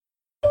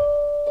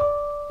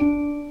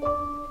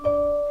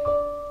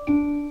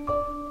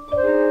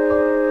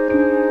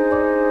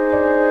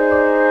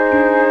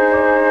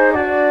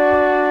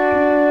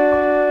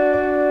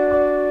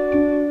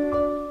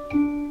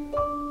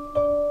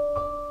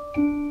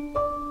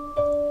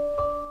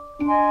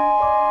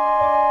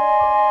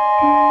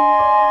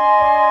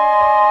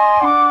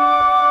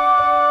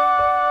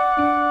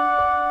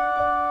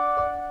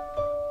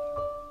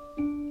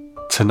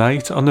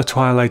Tonight on the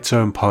Twilight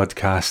Zone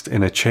podcast,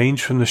 in a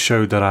change from the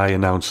show that I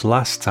announced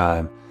last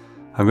time,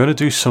 I'm going to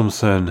do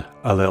something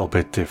a little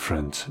bit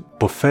different.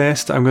 But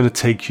first, I'm going to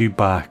take you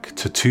back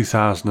to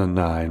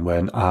 2009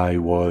 when I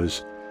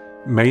was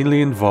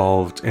mainly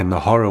involved in the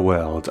horror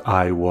world.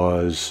 I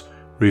was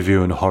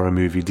reviewing horror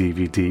movie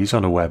DVDs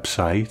on a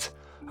website.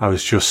 I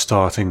was just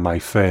starting my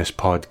first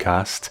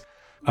podcast.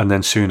 And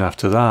then soon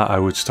after that, I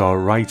would start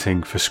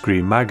writing for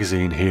Scream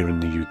magazine here in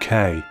the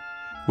UK,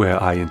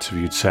 where I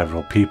interviewed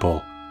several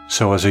people.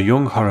 So as a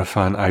young horror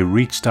fan, I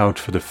reached out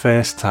for the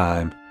first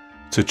time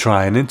to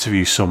try and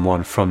interview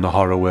someone from the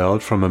horror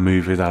world, from a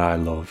movie that I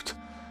loved.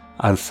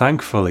 And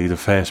thankfully, the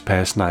first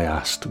person I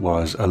asked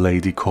was a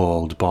lady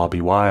called Barbie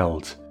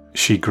Wilde.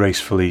 She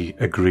gracefully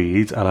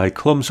agreed, and I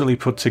clumsily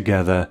put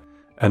together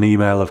an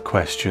email of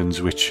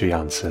questions which she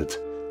answered.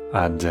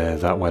 And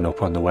that went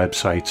up on the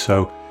website.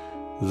 So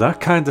that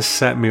kind of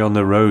set me on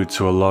the road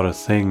to a lot of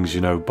things.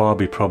 You know,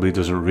 Barbie probably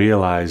doesn't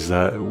realise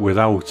that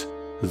without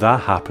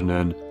that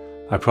happening,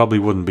 I probably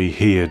wouldn't be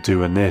here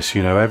doing this.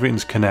 You know,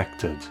 everything's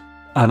connected.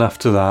 And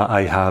after that,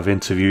 I have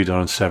interviewed her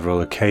on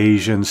several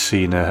occasions,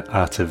 seen her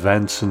at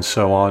events and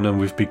so on, and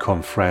we've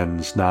become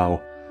friends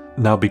now.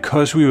 Now,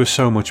 because we were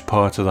so much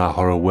part of that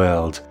horror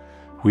world,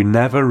 we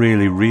never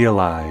really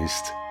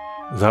realised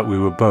that we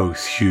were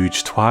both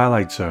huge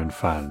Twilight Zone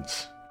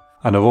fans.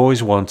 And I've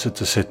always wanted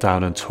to sit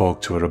down and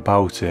talk to her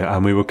about it,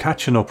 and we were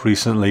catching up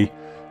recently,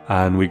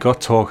 and we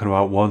got talking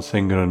about one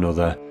thing or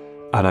another,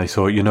 and I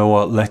thought, you know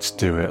what, let's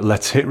do it.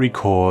 Let's hit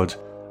record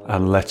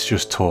and let's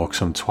just talk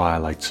some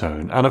Twilight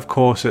Zone. And of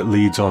course it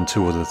leads on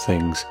to other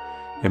things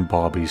in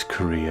Barbie's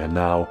career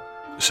now.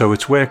 So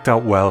it's worked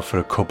out well for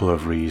a couple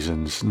of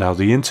reasons. Now,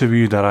 the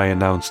interview that I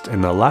announced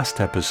in the last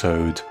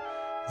episode,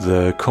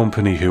 the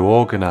company who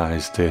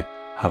organised it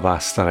have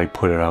asked that I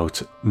put it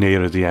out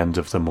nearer the end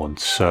of the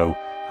month. So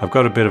I've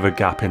got a bit of a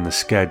gap in the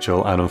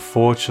schedule, and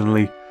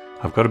unfortunately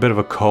I've got a bit of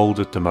a cold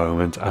at the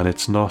moment, and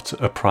it's not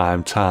a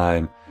prime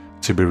time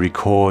to be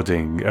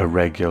recording a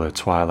regular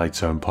Twilight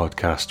Zone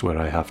podcast where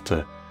I have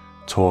to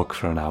talk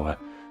for an hour.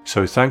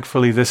 So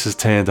thankfully this has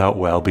turned out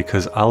well,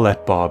 because I'll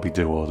let Barbie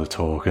do all the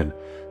talking.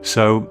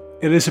 So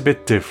it is a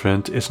bit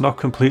different. It's not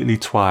completely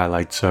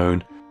Twilight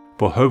Zone,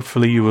 but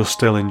hopefully you will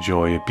still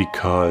enjoy it,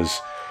 because,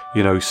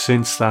 you know,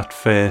 since that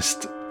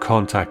first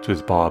contact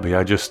with Barbie,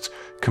 I just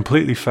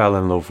completely fell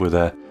in love with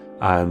her,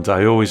 and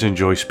I always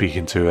enjoy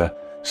speaking to her.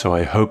 So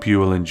I hope you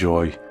will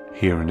enjoy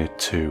hearing it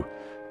too.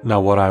 Now,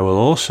 what I will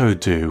also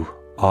do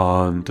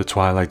on the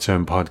Twilight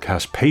Zone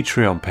podcast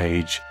Patreon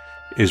page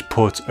is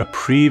put a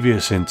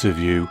previous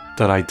interview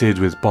that I did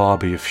with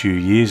Barbie a few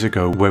years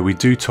ago, where we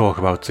do talk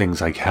about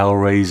things like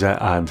Hellraiser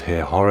and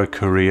her horror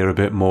career a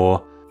bit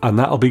more, and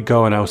that'll be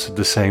going out at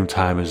the same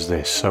time as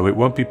this, so it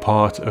won't be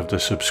part of the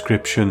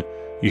subscription.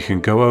 You can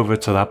go over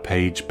to that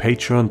page,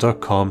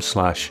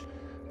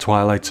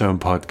 patreon.com/Twilight Zone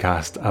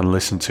podcast, and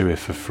listen to it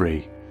for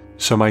free.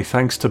 So my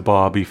thanks to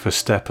Barbie for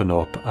stepping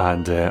up,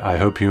 and I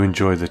hope you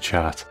enjoy the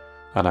chat,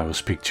 and I will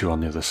speak to you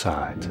on the other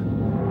side.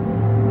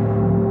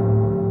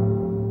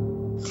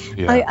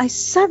 Yeah. I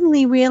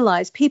suddenly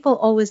realized people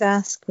always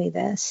ask me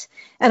this,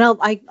 and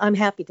I'm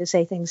happy to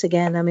say things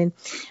again. I mean,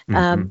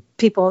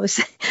 people always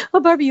say,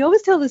 "Oh, Barbie, you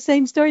always tell the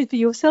same stories, but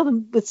you tell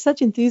them with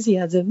such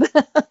enthusiasm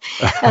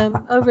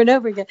over and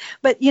over again."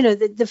 But you know,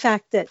 the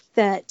fact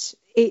that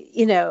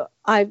you know,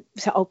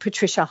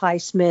 Patricia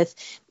Highsmith,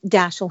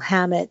 Dashiell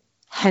Hammett,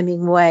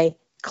 Hemingway,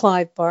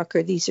 Clive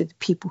Barker, these are the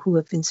people who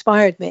have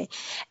inspired me.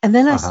 And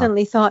then I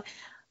suddenly thought,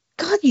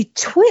 God, you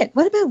twit.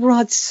 What about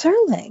Rod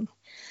Serling?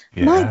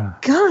 Yeah. My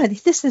God,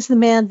 this is the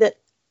man that,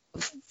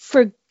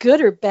 for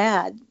good or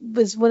bad,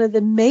 was one of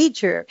the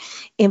major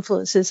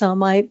influences on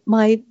my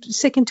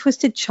sick and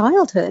twisted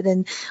childhood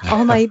and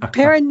all my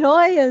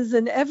paranoias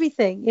and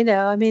everything, you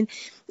know. I mean,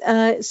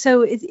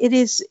 so it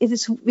is,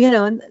 you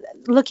know, and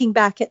looking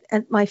back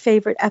at my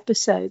favorite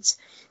episodes,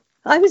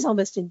 I was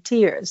almost in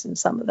tears in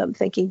some of them,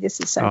 thinking this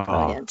is so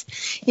brilliant,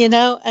 you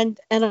know, and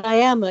I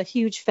am a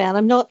huge fan.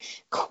 I'm not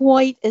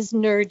quite as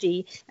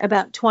nerdy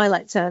about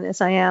Twilight Zone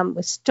as I am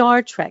with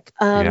Star Trek.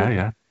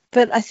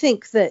 But I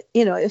think that,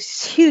 you know, it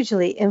was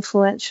hugely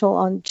influential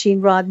on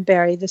Gene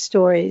Roddenberry, the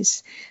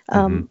stories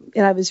and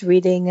I was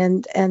reading,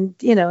 and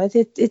you know,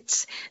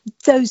 it's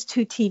those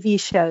two TV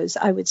shows,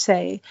 I would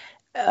say,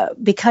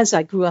 because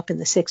I grew up in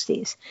the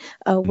 60s,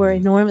 were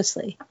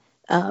enormously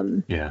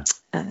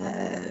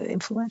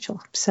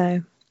influential.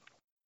 So,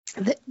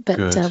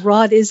 but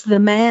Rod is the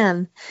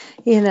man,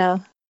 you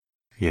know.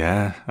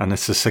 Yeah, and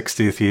it's the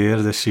 60th year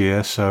this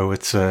year, so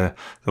it's a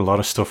lot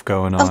of stuff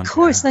going on. Of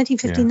course,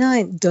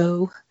 1959,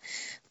 dough.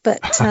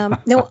 But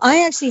no,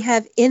 I actually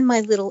have in my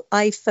little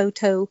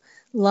iPhoto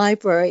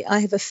library, I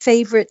have a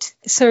favorite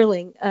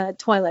Serling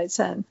Twilight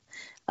Zone.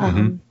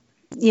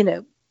 You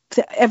know,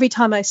 every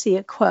time I see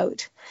a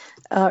quote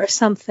or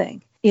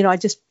something, you know, I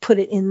just put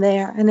it in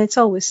there, and it's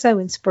always so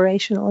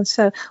inspirational. And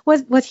so,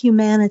 what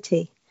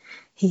humanity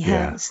He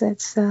has.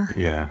 That's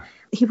Yeah.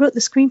 He wrote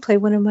the screenplay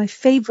of one of my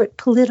favorite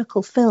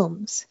political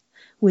films,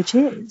 which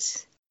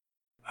is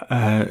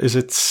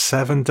it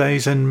 7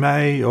 Days in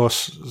May, or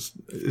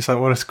is that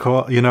what it's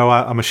called? You know,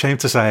 I'm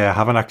ashamed to say I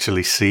haven't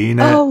actually seen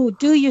it. Oh,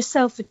 do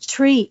yourself a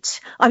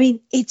treat. I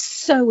mean, it's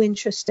so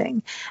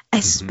interesting,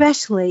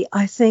 especially,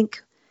 I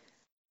think,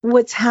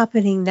 what's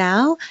happening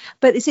now,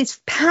 but it's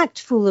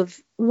packed full of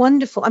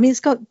wonderful. I mean, it's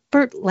got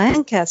Burt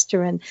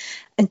Lancaster and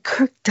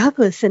Kirk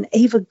Douglas and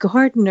Ava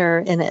Gardner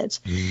in it,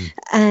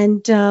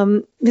 and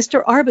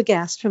Mr.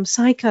 Arbogast from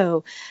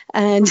Psycho,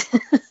 and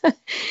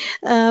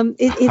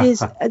it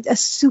is a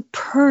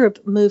superb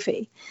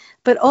movie.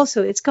 But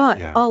also, it's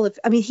got all of.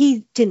 I mean,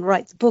 he didn't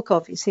write the book,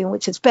 obviously, on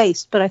which it's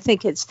based, but I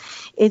think it's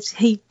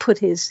he put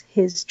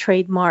his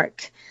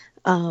trademark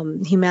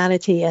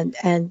humanity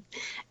and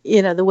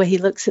you know, the way he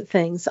looks at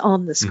things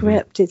on the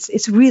script.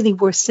 It's really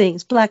worth seeing.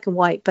 It's black and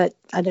white, but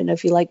I don't know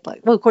if you like black.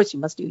 Well, of course you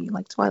must do. You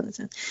like Twilight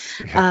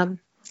Zone.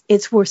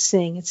 It's worth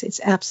seeing. It's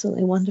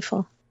absolutely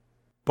wonderful.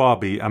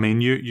 Barbie, I mean,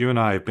 you and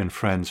I have been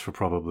friends for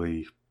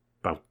probably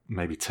about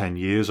maybe 10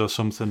 years or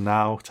something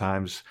now.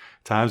 Time's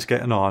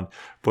getting on,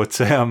 but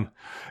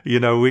you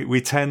know,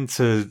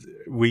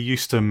 we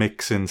used to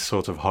mix in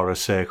sort of horror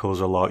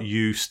circles a lot.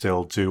 You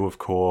still do, of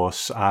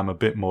course. I'm a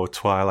bit more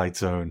Twilight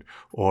Zone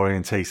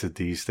orientated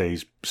these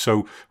days,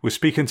 so we're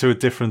speaking to a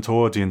different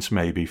audience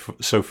maybe.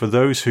 So for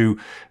those who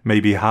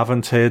maybe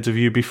haven't heard of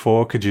you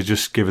before, could you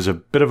just give us a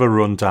bit of a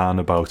rundown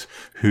about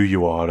who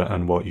you are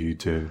and what you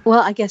do?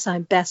 Well, I guess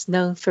I'm best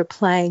known for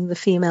playing the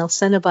female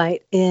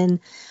Cenobite in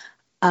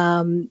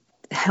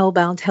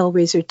Hellbound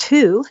Hellraiser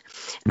 2,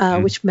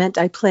 which meant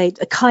I played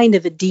a kind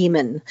of a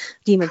demon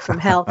from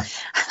hell.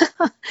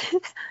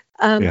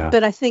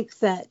 But I think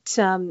that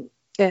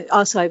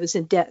also I was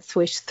in Death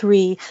Wish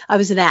 3. I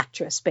was an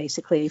actress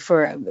basically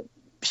for a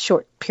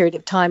short period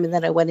of time, and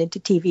then I went into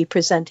TV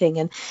presenting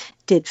and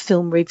did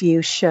film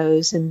review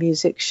shows and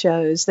music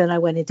shows. Then I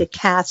went into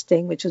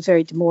casting, which was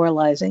very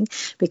demoralizing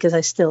because I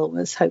still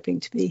was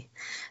hoping to be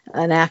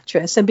an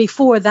actress. And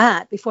before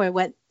I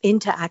went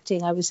into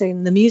acting, I was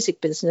in the music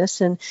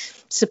business and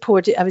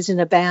I was in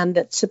a band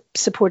that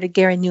supported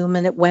Gary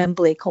Newman at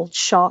Wembley called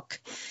Shock,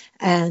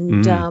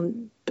 and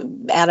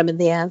Adam and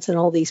the Ants and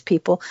all these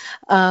people.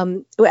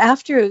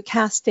 After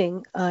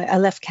casting, I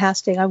left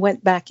casting. I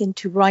went back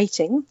into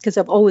writing because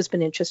I've always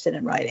been interested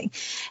in writing.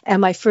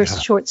 And my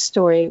first short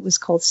story was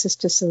called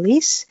Sister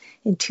Celice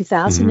in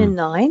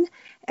 2009,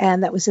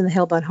 and that was in the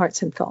Hellbound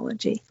Hearts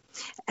anthology.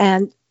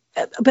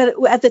 But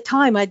at the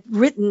time, I'd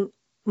written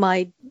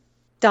my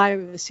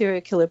Diary of a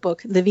Serial Killer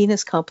book, The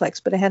Venus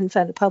Complex, but I hadn't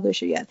found a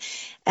publisher yet.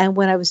 And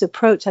when I was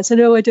approached, I said,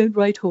 "No, I don't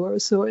write horror,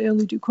 sorry, I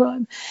only do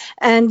crime."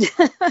 And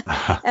and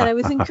I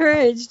was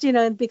encouraged, you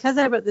know, because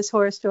I wrote this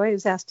horror story, I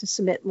was asked to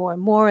submit more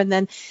and more. And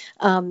then,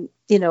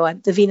 you know,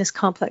 The Venus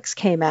Complex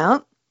came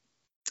out,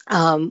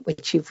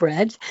 which you've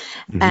read,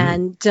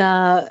 and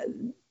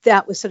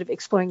that was sort of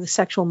exploring the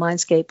sexual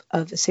mindscape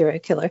of a serial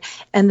killer.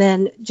 And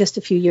then just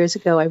a few years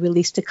ago, I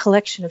released a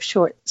collection of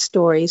short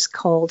stories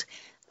called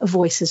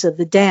Voices of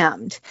the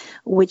Damned,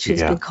 which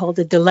has been called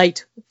a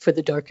delight for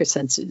the darker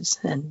senses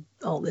and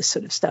all this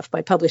sort of stuff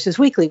by Publishers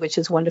Weekly, which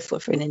is wonderful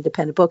for an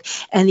independent book.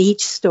 And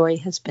each story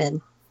has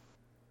been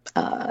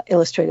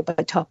illustrated by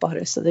top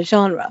artists of the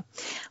genre.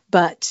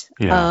 But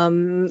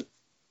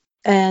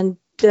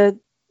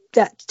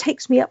that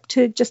takes me up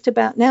to just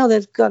about now.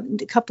 They've got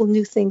a couple of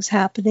new things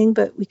happening,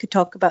 but we could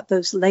talk about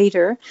those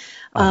later.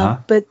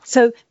 But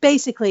so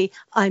basically,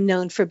 I'm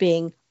known for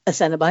being a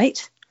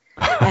Cenobite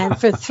and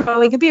for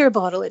throwing a beer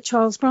bottle at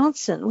Charles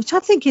Bronson, which I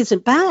think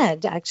isn't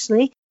bad,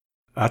 actually.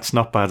 That's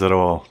not bad at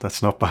all.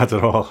 That's more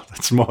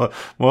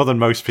than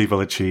most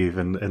people achieve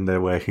in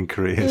their working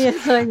careers.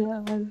 Yes, I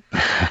know.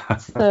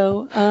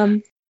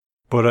 So,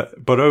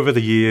 but over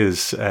the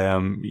years,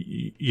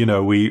 you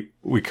know, we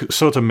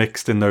sort of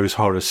mixed in those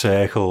horror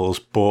circles,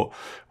 but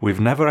we've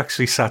never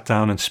actually sat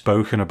down and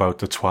spoken about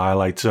the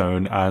Twilight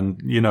Zone.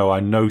 And, you know, I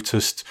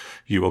noticed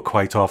you will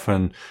quite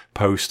often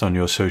post on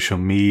your social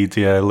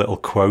media little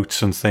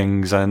quotes and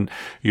things, and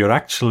you're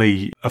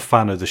actually a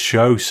fan of the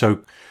show.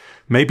 So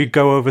maybe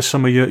go over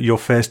some of your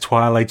first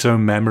Twilight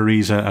Zone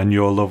memories and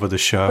your love of the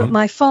show.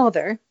 My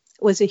father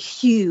was a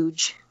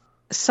huge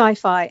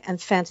sci-fi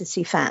and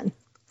fantasy fan.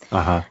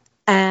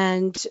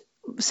 And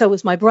so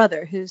was my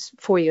brother, who's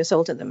 4 years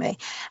older than me.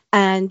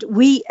 And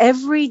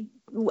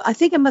I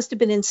think it must have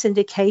been in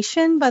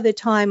syndication by the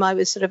time I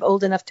was sort of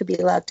old enough to be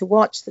allowed to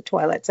watch the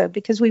Twilight Zone,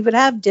 because we would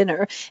have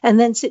dinner and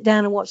then sit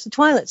down and watch the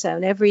Twilight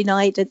Zone every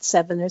night at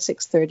 7 or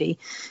 6:30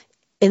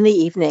 in the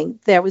evening.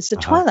 There was the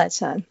Twilight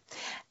Zone.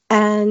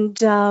 And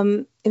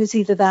it was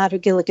either that or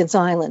Gilligan's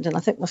Island. And I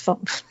think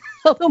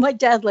although my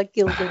dad liked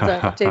Gilligan's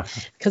Island too,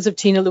 because of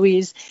Tina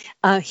Louise,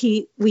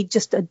 we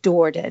just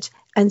adored it.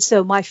 And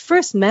so my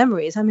first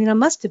memories, I mean, I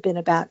must have been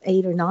about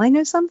 8 or 9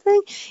 or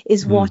something,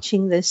 is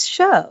watching this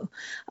show.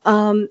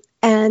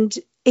 And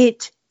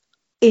it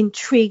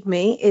intrigued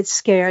me. It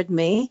scared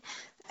me.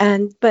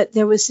 But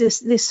there was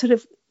this sort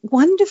of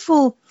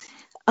wonderful,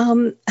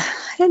 I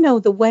don't know,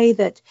 the way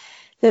that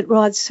that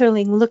Rod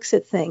Serling looks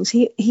at things.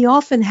 He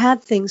often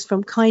had things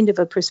from kind of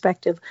a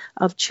perspective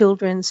of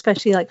children,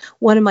 especially like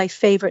one of my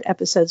favorite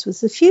episodes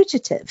was The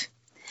Fugitive.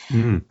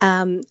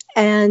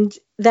 And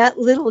that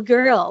little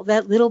girl,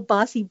 that little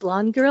bossy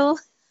blonde girl,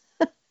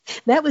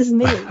 that was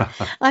me.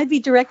 I'd be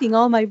directing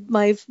all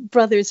my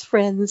brother's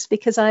friends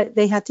because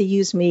they had to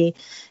use me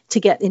to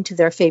get into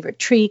their favorite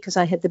tree because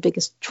I had the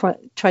biggest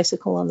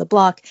tricycle on the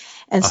block.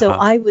 And so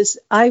I was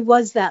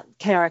that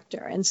character.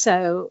 And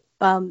so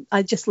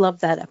I just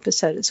love that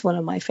episode. It's one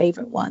of my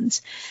favorite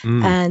ones.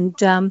 And,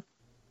 when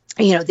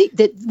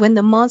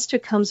the monster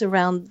comes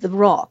around the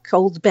rock,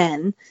 old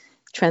Ben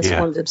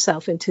transformed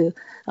himself into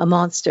a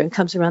monster and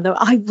comes around there,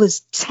 I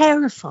was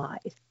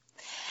terrified.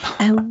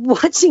 And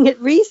watching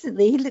it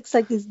recently, he looks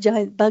like this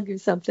giant bug or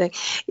something.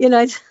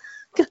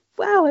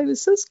 Wow, I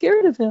was so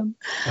scared of him.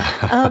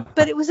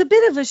 But it was a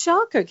bit of a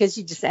shocker because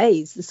you just say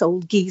he's this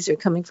old geezer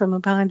coming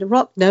from behind a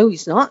rock. No,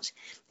 he's not.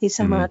 He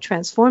somehow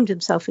transformed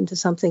himself into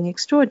something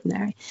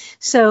extraordinary.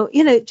 So,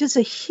 just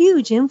a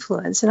huge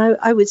influence. And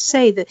I would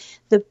say that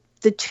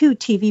the two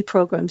TV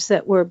programs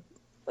that were,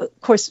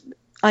 of course,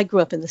 I grew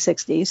up in the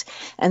 60s.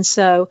 And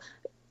so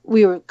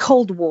we were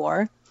Cold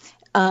War.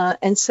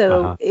 And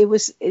so it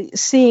was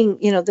seeing,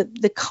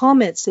 the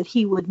comments that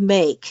he would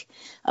make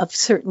of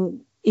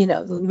certain,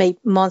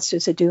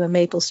 monsters that do in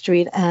Maple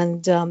Street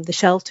and The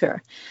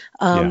Shelter,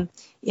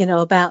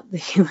 about the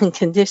human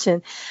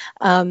condition,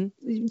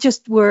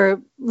 just were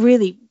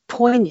really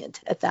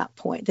poignant at that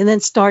point. And then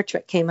Star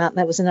Trek came out, and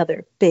that was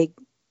another big,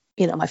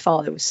 my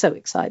father was so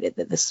excited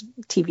that this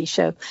TV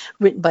show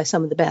written by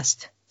some of the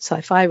best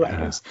sci-fi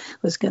writers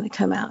was going to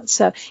come out.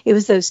 So it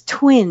was those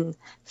twin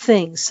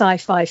things,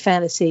 sci-fi,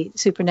 fantasy,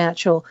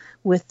 supernatural,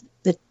 with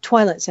the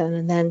Twilight Zone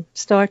and then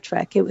Star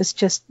Trek. It was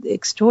just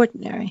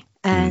extraordinary.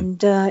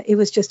 And it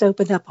was just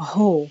opened up a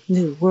whole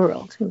new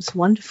world. It was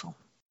wonderful.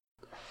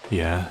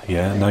 Yeah.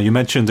 Now, you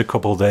mentioned a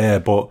couple there,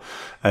 but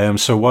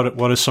so what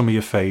are some of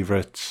your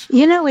favorites?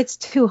 It's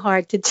too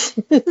hard to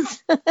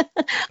choose.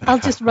 I'll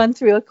just run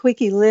through a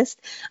quickie list.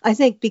 I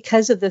think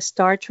because of the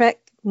Star Trek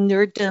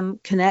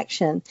nerddom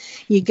connection,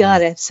 you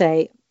gotta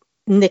say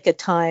Nick of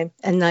Time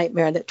and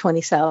Nightmare at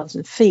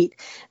 20,000 Feet,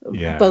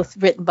 both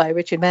written by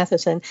Richard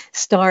Matheson,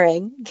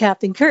 starring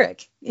Captain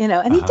Kirk,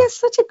 and he does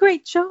such a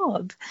great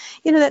job.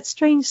 That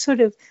strange sort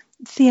of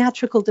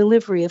theatrical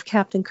delivery of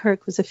Captain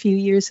Kirk was a few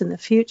years in the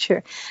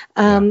future.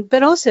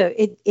 But also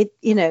it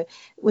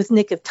with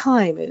Nick of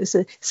Time, it was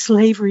a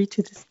slavery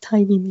to this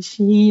tiny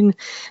machine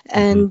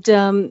and,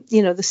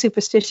 the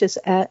superstitious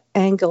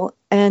angle.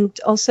 And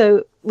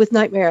also with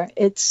Nightmare,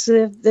 it's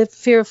the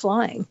fear of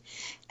flying.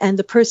 And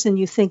the person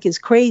you think is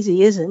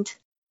crazy isn't.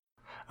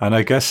 And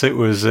I guess it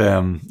was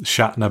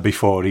Shatner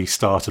before he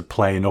started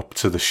playing up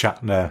to the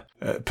Shatner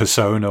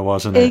persona,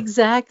 wasn't it?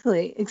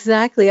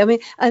 Exactly. I mean,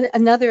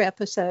 another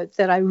episode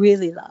that I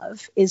really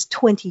love is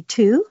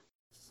 22.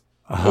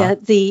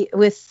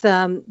 With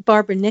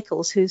Barbara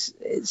Nichols,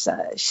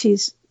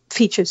 she's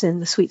features in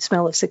The Sweet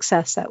Smell of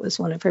Success. That was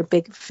one of her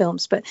big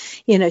films. But,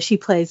 she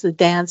plays the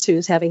dancer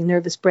who's having a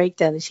nervous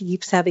breakdown, and she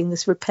keeps having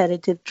this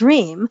repetitive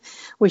dream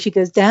where she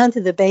goes down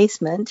to the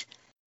basement,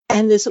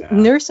 and this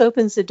nurse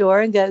opens the door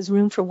and goes,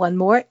 room for one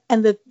more,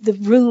 and the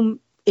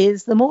room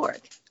is the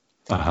morgue.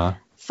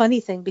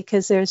 Funny thing,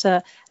 because there's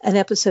an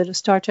episode of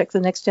Star Trek: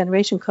 The Next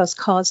Generation called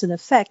Cause and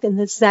Effect, and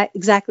it's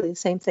exactly the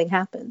same thing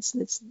happens.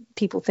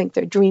 People think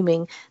they're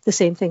dreaming the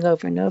same thing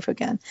over and over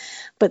again.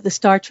 But the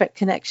Star Trek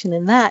connection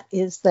in that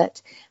is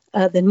that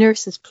the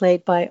nurse is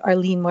played by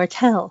Arlene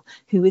Martell,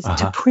 who is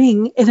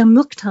T'Pring in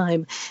Amok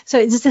Time. So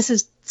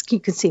you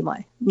can see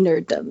my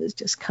nerddom is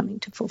just coming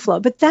to full flow.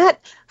 But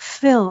that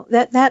film,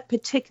 that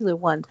particular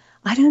one,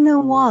 I don't know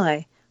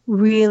why,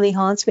 really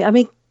haunts me. I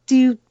mean,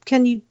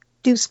 can you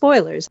do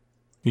spoilers?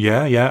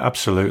 Yeah,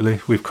 absolutely.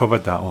 We've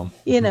covered that one.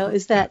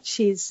 Is that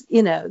she's,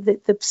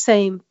 the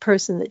same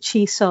person that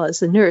she saw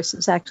as the nurse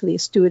is actually a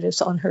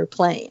stewardess on her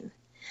plane.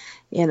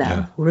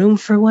 Room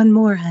for one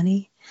more,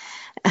 honey.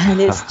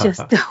 And it's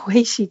just the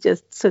way she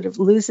just sort of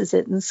loses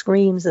it and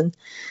screams and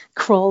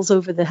crawls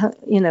over the,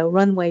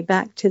 runway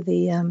back to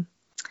the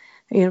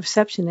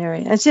reception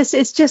area.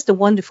 It's just a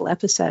wonderful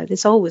episode.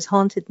 It's always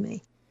haunted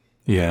me.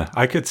 Yeah,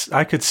 I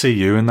could see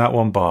you in that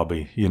one,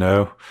 Barbie.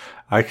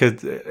 I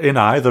could, in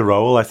either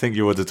role, I think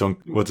you would have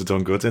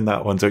done good in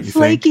that one, don't you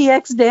think? Flaky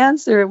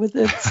ex-dancer with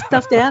the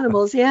stuffed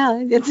animals, yeah.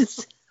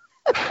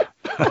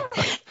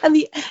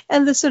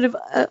 and the sort of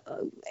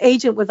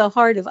agent with a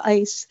heart of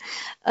ice.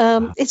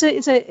 It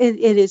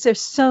is. There's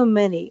so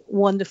many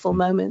wonderful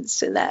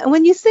moments in that. And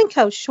when you think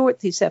how short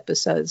these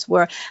episodes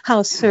were,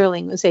 how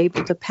Serling was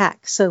able to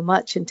pack so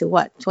much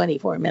into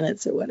 24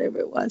 minutes or whatever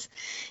it was,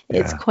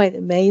 it's quite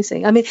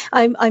amazing. I mean,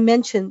 I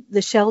mentioned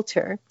The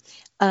Shelter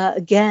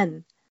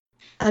again.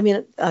 I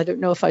mean, I don't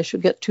know if I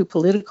should get too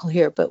political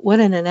here, but what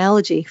an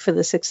analogy for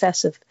the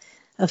success of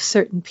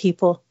certain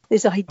people.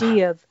 This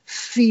idea of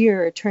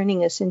fear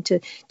turning us into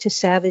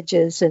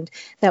savages, and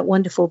that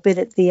wonderful bit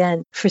at the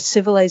end, for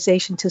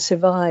civilization to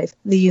survive,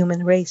 the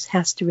human race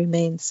has to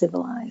remain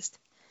civilized.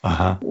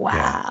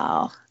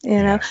 Wow.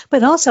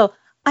 But also,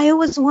 I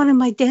always wanted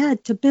my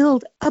dad to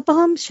build a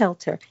bomb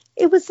shelter.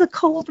 It was the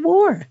Cold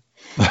War.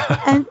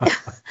 And,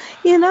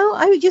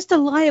 I used to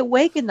lie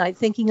awake at night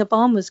thinking a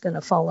bomb was going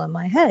to fall on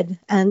my head.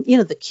 And,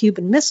 the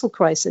Cuban Missile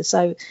Crisis,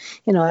 I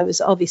was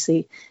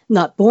obviously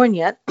not born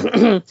yet,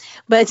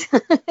 but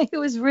it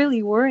was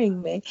really worrying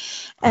me.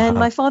 And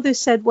my father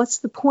said, what's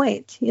the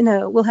point?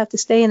 We'll have to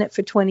stay in it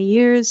for 20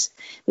 years.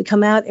 We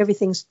come out,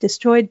 everything's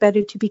destroyed.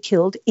 Better to be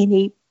killed in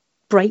a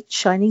bright,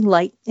 shining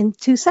light in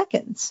 2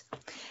 seconds.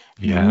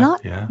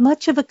 Not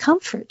much of a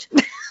comfort.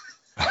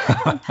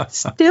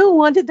 Still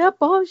wanted that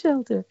bomb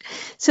shelter.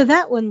 So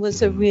that one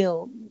was a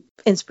real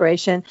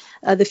inspiration.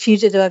 The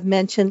Fugitive I've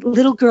mentioned.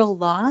 Little Girl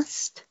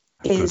Lost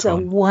is a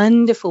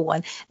wonderful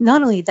one.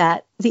 Not only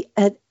that, the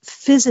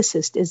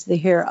physicist is the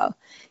hero.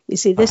 You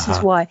see, this is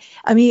why.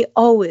 He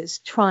always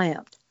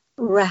triumphed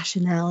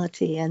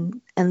rationality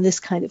and this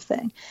kind of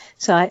thing.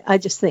 So I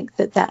just think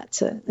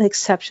that's an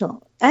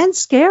exceptional and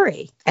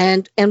scary.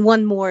 And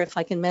one more, if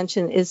I can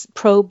mention, is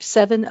Probe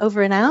 7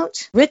 Over and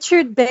Out.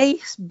 Richard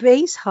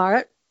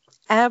Basehart,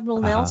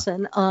 Admiral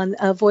Nelson on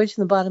Voyage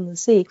from the Bottom of the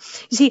Sea.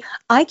 You see,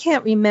 I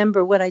can't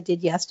remember what I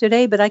did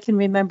yesterday, but I can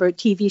remember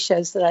TV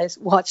shows that I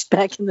watched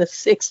back in the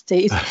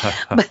 60s.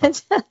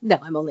 But no,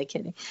 I'm only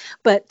kidding.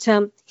 But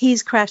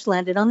he's crash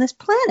landed on this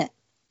planet,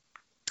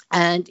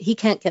 and he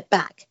can't get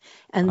back.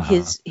 And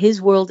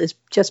his world is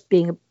just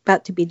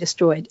about to be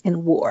destroyed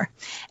in war.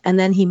 And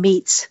then he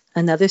meets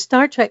another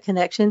Star Trek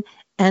connection,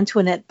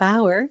 Antoinette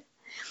Bauer.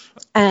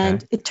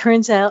 And it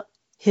turns out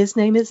his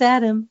name is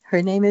Adam,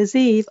 her name is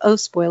Eve. Oh,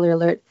 spoiler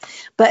alert.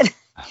 But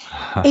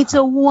it's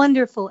a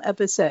wonderful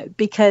episode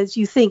because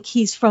you think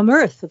he's from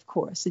Earth, of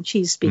course, and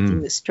she's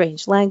speaking this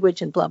strange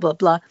language and blah, blah,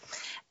 blah.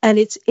 And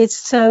it's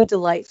so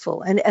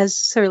delightful. And as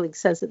Serling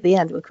says at the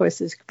end, of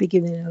course, it's the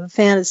beginning of a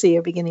fantasy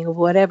or beginning of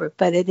whatever,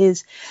 but it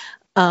is,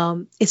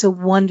 it's a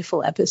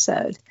wonderful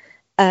episode.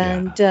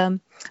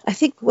 And I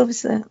think, what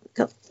was the,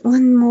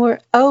 one more?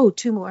 Oh,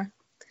 two more.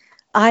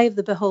 Eye of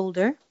the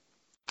Beholder.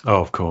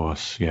 Oh, of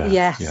course. Yeah.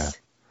 Yes. Yeah.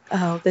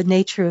 Oh, the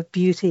nature of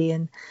beauty.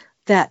 And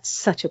that's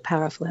such a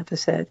powerful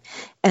episode.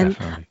 And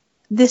Definitely.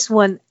 This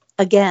one,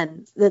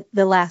 again,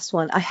 the last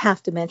one, I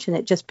have to mention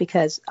it just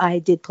because I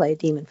did play a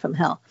demon from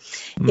hell,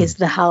 is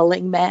The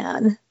Howling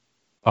Man.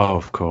 Oh,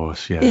 of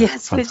course, yeah.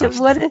 Yes,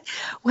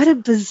 what a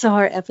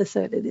bizarre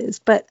episode it is.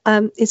 But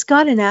it's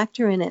got an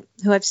actor in it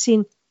who I've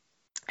seen.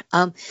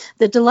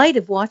 The delight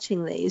of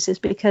watching these is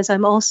because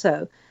I'm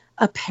also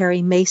a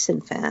Perry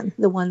Mason fan,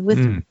 the one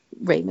with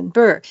Raymond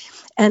Burr.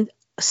 And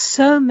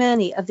so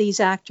many of these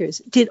actors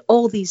did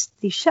all these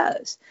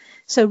shows.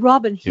 So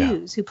Robin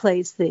Hughes, who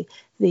plays the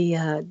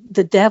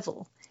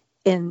devil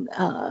in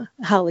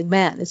Howling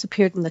Man, has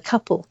appeared in a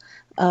couple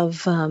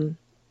of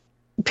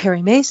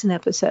Perry Mason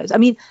episodes. I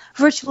mean,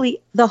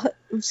 virtually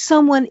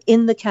someone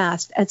in the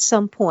cast at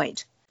some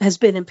point has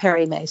been in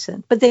Perry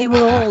Mason, but they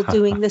were all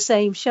doing the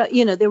same show.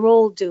 They were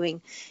all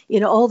doing,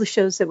 all the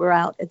shows that were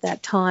out at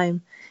that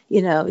time.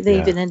 They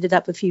even ended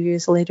up a few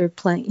years later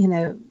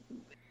playing,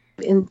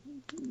 in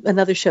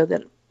another show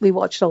that we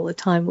watched all the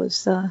time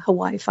was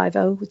Hawaii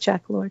Five-0 with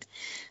Jack Lord.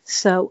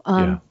 So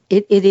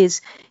it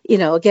is,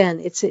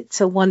 again,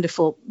 it's a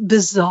wonderful,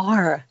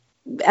 bizarre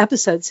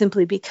episode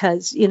simply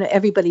because,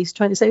 everybody's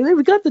trying to say, hey,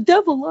 we got the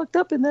devil locked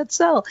up in that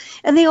cell.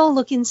 And they all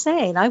look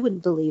insane. I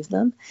wouldn't believe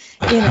them.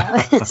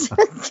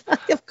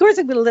 Of course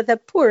I'm going to let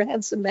that poor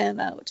handsome man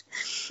out.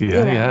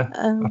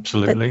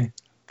 Absolutely.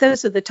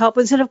 Those are the top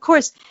ones. And of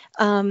course,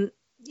 Time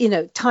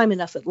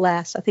Enough at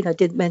Last. I think I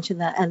did mention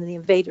that. And The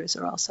Invaders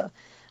are also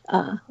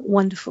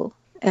wonderful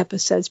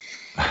episodes.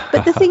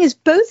 But the thing is,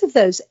 both of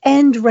those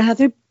end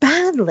rather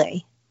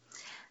badly.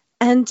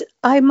 And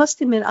I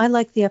must admit, I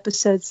like the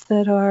episodes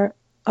that are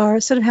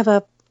sort of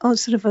have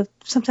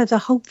sometimes a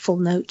hopeful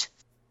note.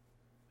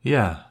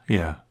 Yeah.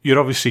 You're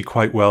obviously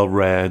quite well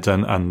read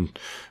and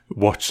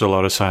watched a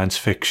lot of science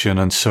fiction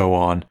and so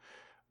on.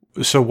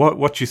 So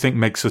what do you think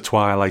makes The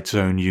Twilight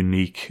Zone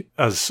unique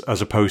as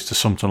opposed to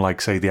something like,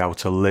 say, The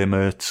Outer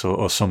Limits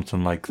or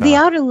something like that? The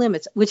Outer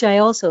Limits, which I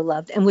also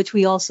loved and which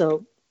we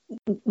also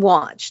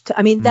watched.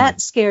 I mean,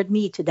 that scared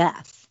me to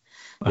death.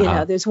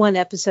 There's one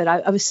episode,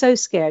 I was so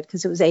scared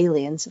because it was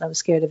aliens and I was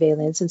scared of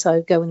aliens. And so I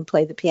would go and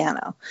play the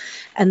piano.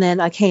 And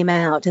then I came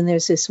out and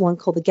there's this one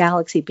called The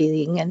Galaxy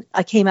Being. And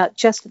I came out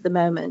just at the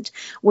moment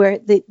where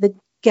the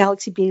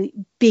galaxy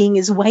being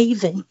is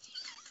waving.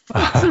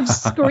 I sort of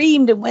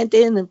screamed and went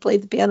in and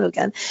played the piano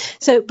again.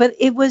 So, but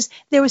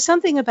there was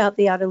something about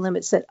The Outer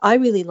Limits that I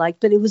really liked,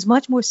 but it was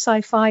much more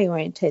sci-fi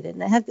oriented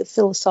and it had the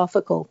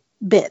philosophical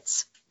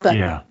bits. But,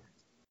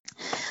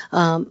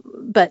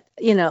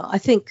 I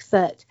think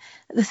that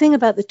the thing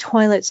about The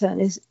Twilight Zone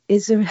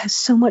is there has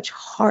so much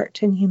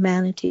heart and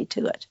humanity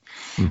to it.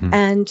 Mm-hmm.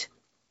 And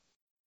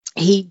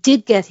he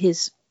did get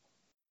his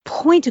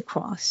point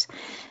across,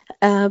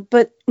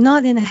 but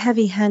not in a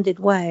heavy-handed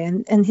way.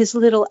 And his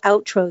little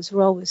outros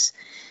were always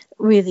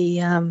really,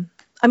 they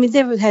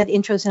had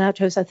intros and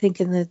outros, I think,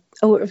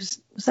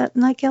 was that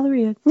Night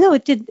Gallery? No,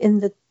 it did in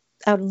The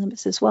Outer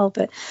Limits as well.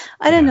 But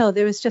I don't know,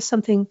 there was just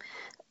something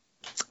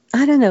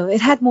I don't know,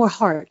 it had more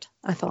heart,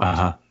 I thought.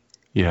 Uh-huh.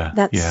 Yeah.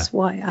 That's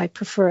why I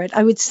prefer it.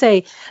 I would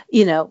say,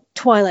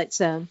 Twilight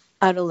Zone,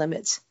 Outer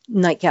Limits,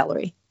 Night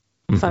Gallery.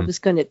 If I was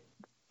going to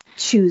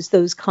choose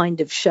those kind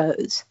of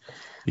shows,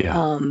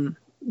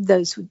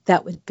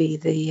 that would be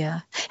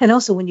the. And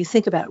also, when you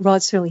think about it,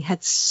 Rod Serling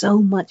had so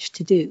much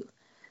to do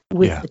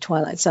with the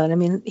Twilight Zone. I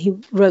mean, he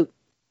wrote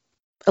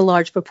a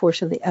large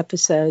proportion of the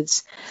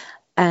episodes,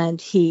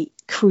 and he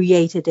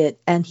created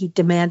it, and he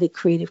demanded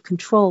creative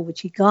control,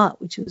 which he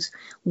got, which was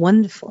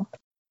wonderful.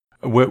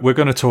 We're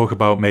going to talk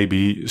about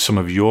maybe some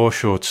of your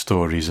short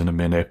stories in a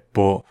minute,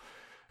 but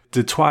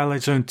did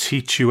Twilight Zone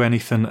teach you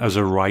anything as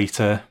a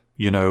writer,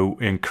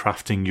 in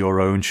crafting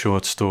your own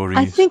short stories?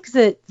 I think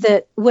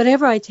that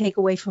whatever I take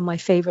away from my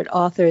favorite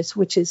authors,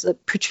 which is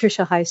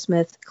Patricia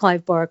Highsmith,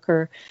 Clive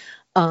Barker,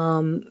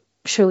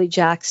 Shirley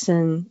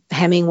Jackson,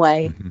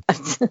 Hemingway,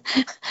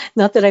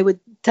 not that I would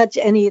touch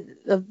any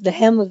of the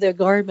hem of their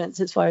garments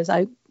as far as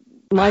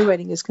my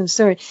writing is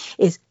concerned,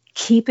 is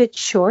keep it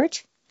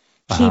short.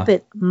 Keep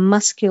it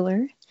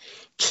muscular.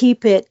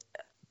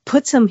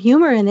 Put some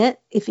humor in it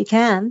if you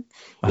can.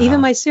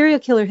 Even my serial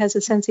killer has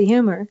a sense of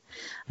humor.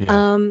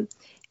 Yeah.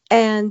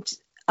 And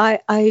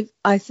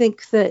I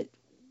think that,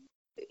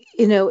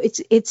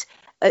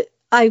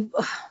 I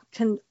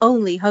can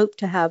only hope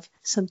to have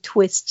some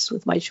twists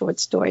with my short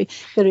story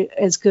that are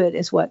as good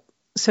as what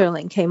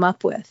Serling came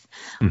up with.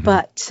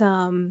 But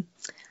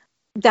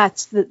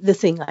that's the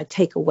thing I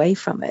take away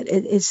from it.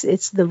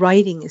 It's the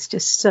writing is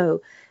just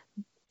so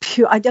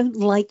pure. I don't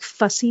like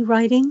fussy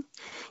writing,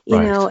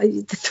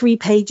 the 3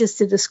 pages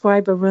to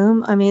describe a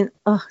room. I mean,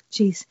 oh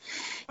geez,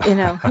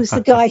 who's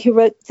the guy who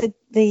wrote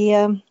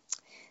the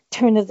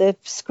Turn of the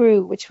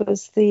Screw, which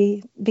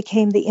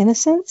became The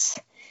Innocents?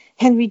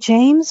 Henry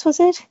James, was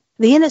it?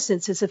 The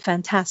Innocents is a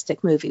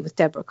fantastic movie with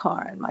Deborah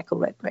Kerr and Michael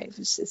Redgrave.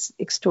 It's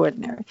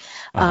extraordinary.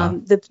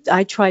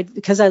 I tried,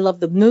 because I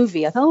love the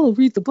movie, I thought, I'll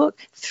read the book.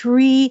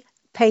 3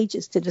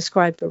 pages to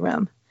describe the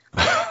room.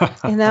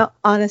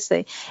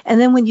 Honestly. And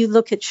then when you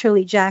look at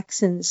Shirley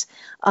Jackson's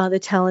The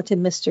Talented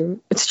Mr.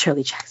 It's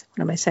Shirley Jackson.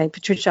 What am I saying?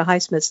 Patricia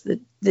Highsmith's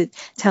The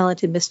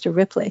Talented Mr.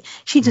 Ripley.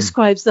 She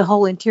describes the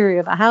whole interior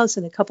of a house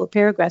in a couple of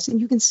paragraphs,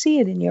 and you can see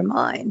it in your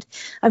mind.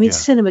 I mean,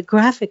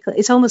 cinematographically,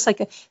 it's almost like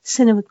a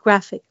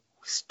cinematographic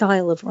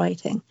style of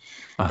writing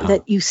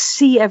that you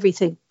see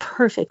everything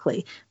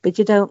perfectly, but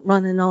you don't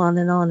run and on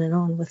and on and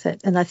on with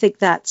it. And I think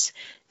that's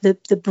the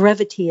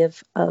brevity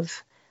of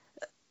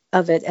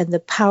it and the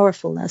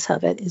powerfulness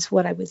of it is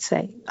what I would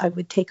say I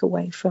would take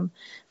away from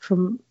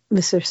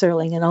Mr.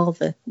 Serling and all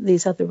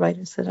these other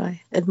writers that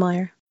I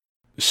admire.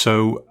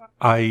 So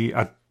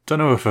I don't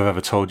know if I've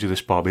ever told you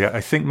this, Bobby. I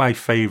think my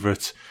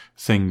favourite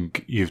thing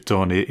you've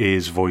done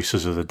is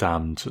Voices of the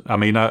Damned. I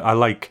mean,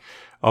 I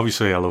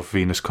obviously I love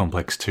Venus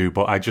Complex too,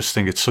 but I just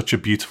think it's such a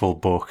beautiful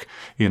book,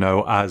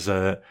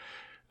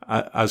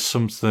 as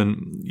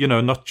something,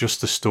 not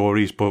just the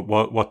stories, but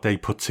what they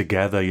put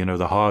together.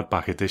 The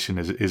hardback edition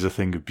is a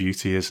thing of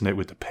beauty, isn't it?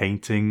 With the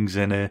paintings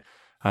in it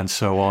and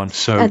so on.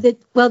 So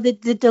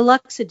the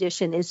deluxe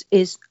edition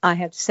is I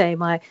have to say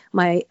my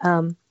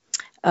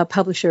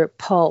publisher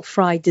Paul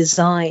Fry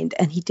designed,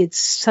 and he did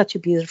such a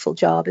beautiful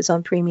job. It's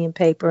on premium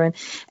paper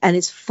and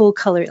it's full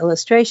color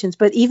illustrations,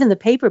 but even the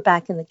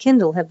paperback and the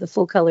Kindle have the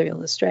full color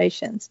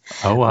illustrations.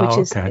 Oh wow. Which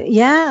is, okay.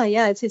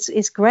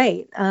 It's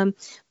great.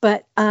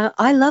 But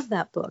I love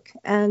that book,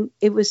 and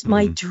it was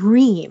my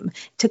dream.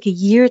 It took a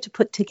year to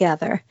put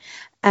together,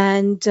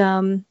 and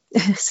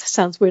it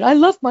sounds weird. I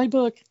love my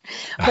book,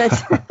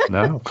 but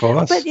no, of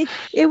course. But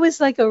it was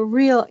like a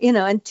real, and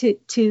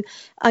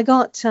I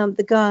got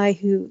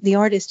the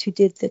artist who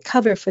did the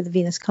cover for the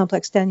Venus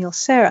Complex, Daniel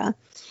Serra,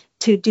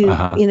 to do,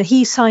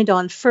 he signed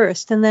on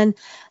first, and then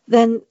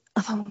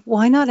I thought,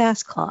 why not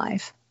ask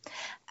Clive?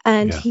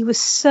 And he was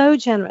so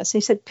generous.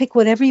 He said, pick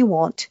whatever you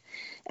want.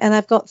 And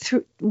I've got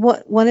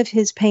one of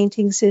his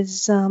paintings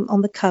is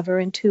on the cover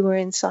and 2 are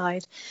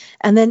inside.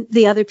 And then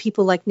the other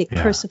people like Nick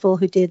Percival,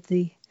 who did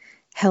the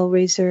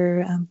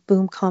Hellraiser,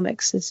 Boom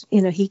Comics,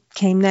 he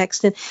came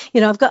next. And,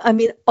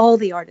 all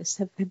the artists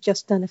have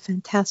just done a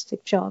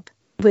fantastic job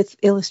with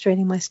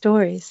illustrating my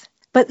stories.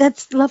 But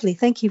that's lovely.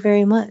 Thank you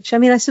very much. I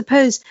mean, I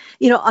suppose,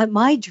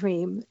 my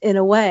dream in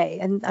a way,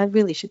 and I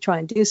really should try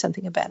and do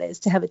something about it, is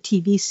to have a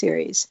TV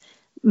series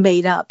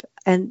made up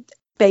and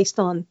based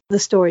on the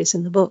stories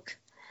in the book.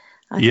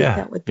 I think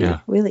that would be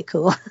really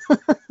cool.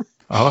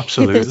 Oh,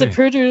 absolutely. If there's a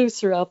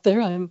producer out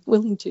there, I'm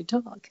willing to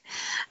talk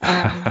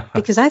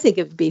because I think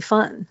it would be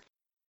fun.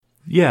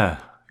 Yeah,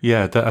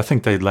 I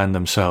think they'd lend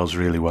themselves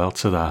really well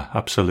to that.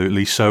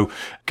 Absolutely. So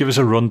give us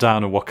a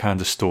rundown of what kind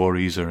of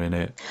stories are in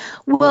it.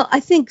 Well, I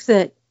think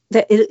that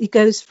it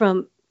goes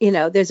from,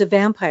 there's a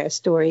vampire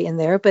story in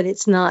there, but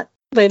it's not,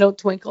 they don't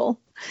twinkle.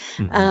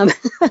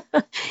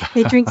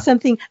 They drink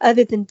something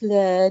other than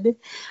blood.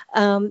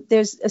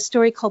 There's a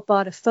story called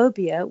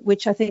Botophobia,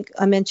 which I think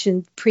I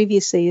mentioned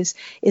previously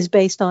is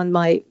based on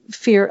my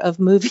fear of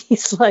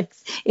movies like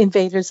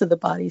Invaders of the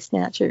Body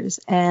Snatchers.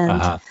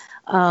 And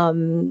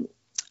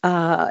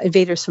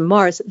Invaders from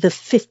Mars, the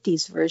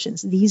 50s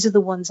versions. These are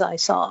the ones I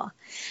saw.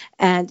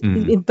 And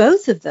in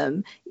both of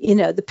them,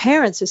 the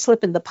parents are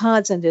slipping the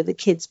pods under the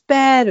kid's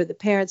bed, or the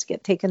parents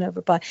get taken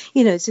over by,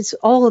 it's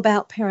all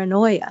about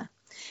paranoia,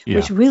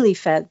 which really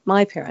fed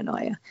my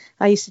paranoia.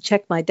 I used to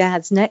check my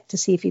dad's neck to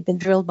see if he'd been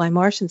drilled by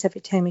Martians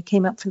every time he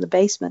came up from the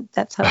basement.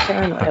 That's how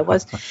paranoid I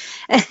was.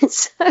 And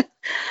so,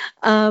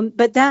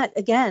 but that,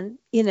 again,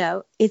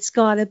 it's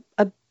got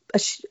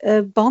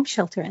a bomb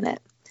shelter in it.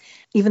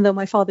 Even though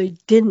my father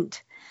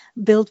didn't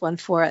build one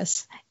for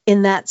us,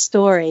 in that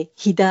story,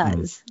 he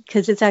does,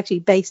 because it's actually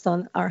based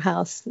on our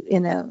house,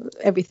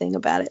 everything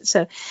about it.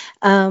 So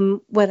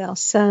what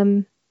else?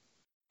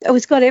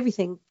 It's got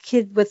everything.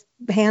 Kid with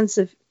hands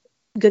of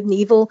good and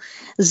evil,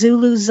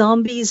 Zulu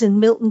zombies and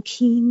Milton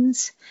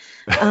Keynes.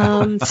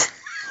 And,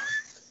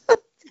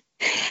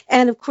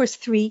 of course,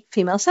 3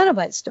 female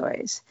Cenobite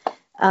stories.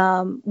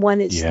 One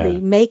is the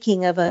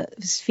making of a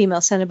female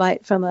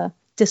Cenobite from a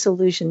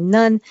disillusioned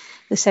nun.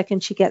 The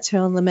second, she gets her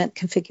own lament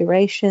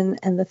configuration.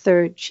 And the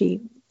third, she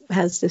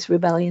has this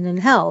rebellion in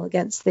hell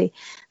against the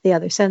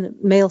other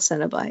male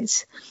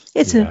Cenobites.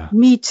 It's a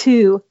Me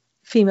Too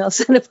female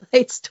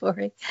Cenobite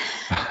story.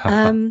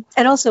 And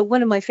also,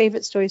 one of my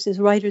favorite stories is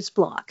Writer's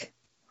Block.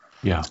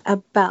 Yeah.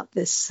 About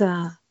this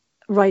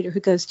writer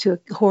who goes to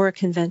a horror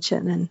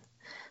convention and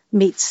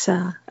meets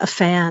a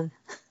fan.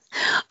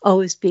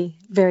 Always be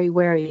very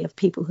wary of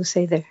people who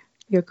say they're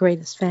your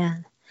greatest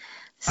fan.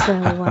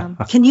 So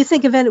can you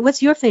think of any?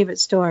 What's your favorite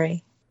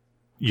story?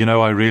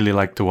 I really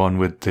like the one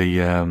with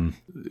the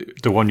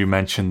one you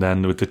mentioned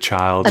then with the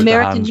child.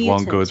 American the Mutant.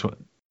 One good.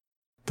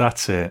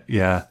 That's it.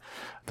 Yeah,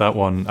 that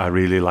one I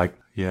really like.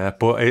 Yeah,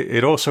 but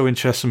it also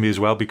interests me as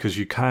well because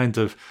you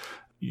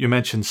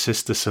mentioned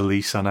Sister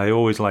Selyse, and I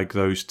always like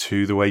those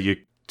two. The way you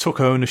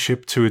took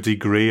ownership to a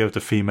degree of the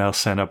female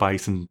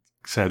Cenobite and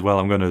said, "Well,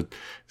 I'm going to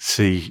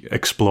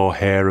explore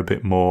her a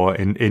bit more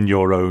in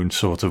your own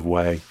sort of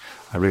way."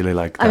 I really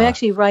like that. I'm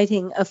actually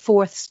writing a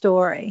 4th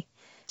story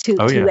to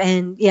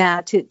end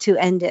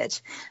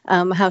it.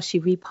 How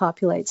she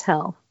repopulates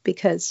hell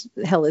because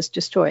hell is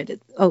destroyed.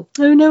 Oh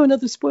no,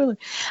 another spoiler.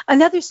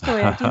 Another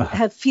story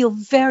I feel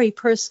very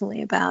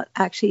personally about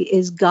actually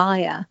is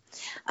Gaia,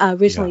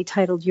 originally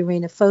titled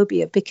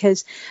Uranophobia,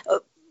 because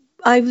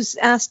I was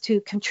asked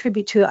to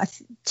contribute to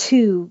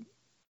 2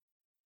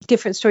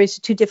 different stories,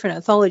 2 different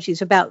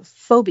anthologies about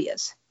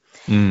phobias,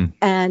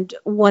 and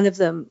one of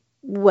them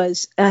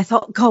was, I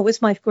thought, God,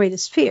 what's my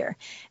greatest fear?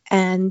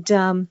 And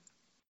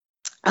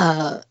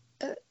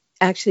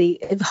actually,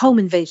 home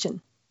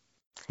invasion.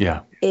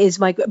 Is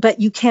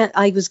but you can't.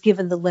 I was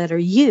given the letter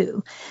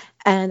U,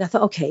 and I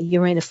thought, okay,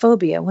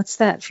 Uranophobia. What's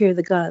that? Fear of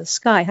the god of the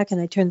sky. How can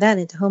I turn that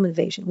into home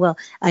invasion? Well,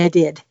 I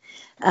did,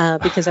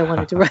 because I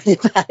wanted to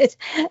write about it,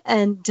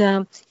 and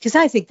because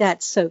I think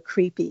that's so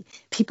creepy.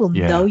 People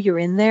know you're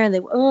in there, and they,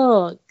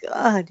 oh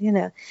God,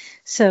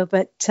 So,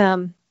 but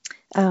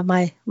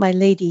my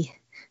lady,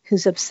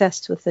 who's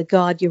obsessed with the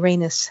god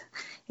Uranus,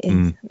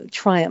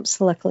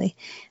 triumphs, luckily.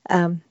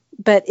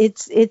 But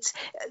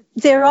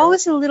they're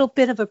always a little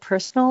bit of a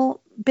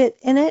personal bit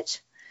in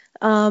it,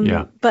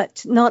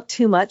 but not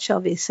too much,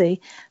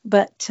 obviously.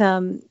 But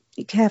you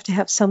have to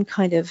have some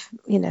kind of,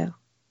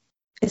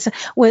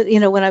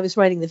 when I was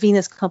writing the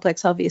Venus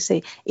complex,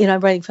 obviously, I'm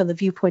writing from the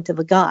viewpoint of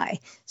a guy,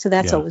 so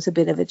that's always a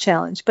bit of a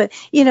challenge. But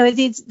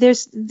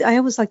I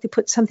always like to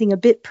put something a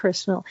bit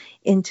personal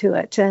into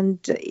it, and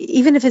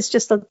even if it's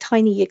just a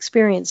tiny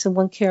experience that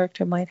one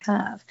character might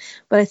have.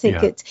 But I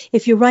think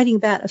if you're writing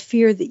about a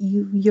fear that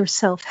you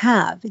yourself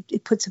have,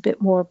 it puts a bit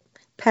more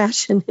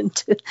passion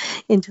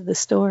into the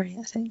story,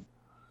 I think.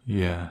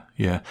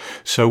 Yeah.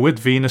 So with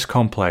Venus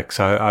complex,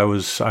 I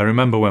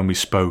remember when we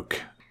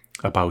spoke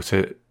about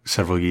it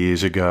several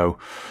years ago.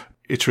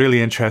 It's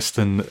really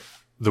interesting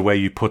the way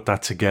you put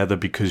that together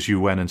because you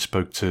went and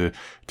spoke to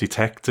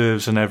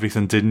detectives and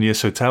everything, didn't you?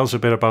 So tell us a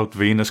bit about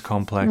Venus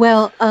Complex.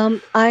 Well,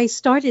 I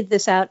started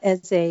this out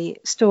as a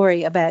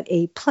story about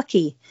a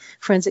plucky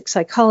forensic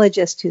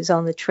psychologist who's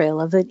on the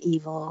trail of an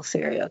evil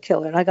serial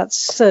killer. And I got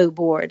so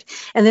bored.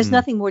 And there's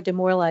nothing more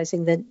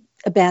demoralizing than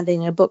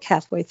abandoning a book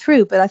halfway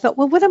through. But I thought,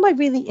 well, what am I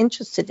really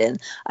interested in?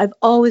 I've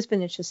always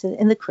been interested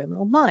in the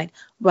criminal mind.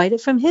 Write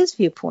it from his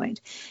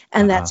viewpoint.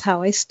 And that's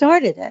how I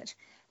started it.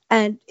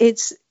 And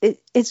it's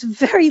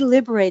very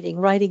liberating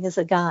writing as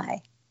a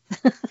guy.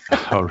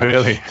 Oh,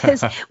 really?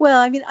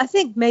 Well, I mean, I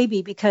think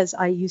maybe because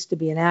I used to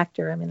be an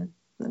actor. I mean,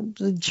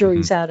 the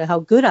jury's out of how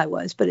good I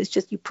was, but it's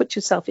just you put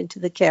yourself into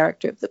the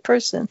character of the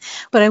person.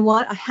 But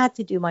I had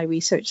to do my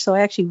research, so I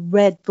actually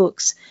read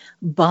books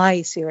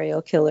by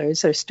serial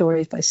killers or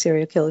stories by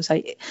serial killers.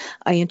 I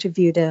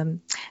interviewed a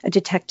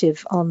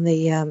detective on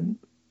the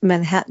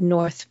Manhattan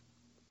North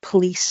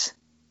Police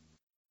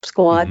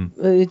Squad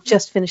who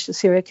just finished a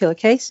serial killer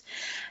case.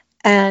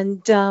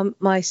 And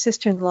my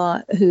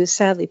sister-in-law, who has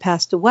sadly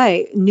passed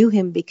away, knew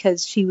him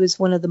because she was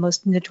one of the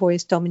most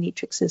notorious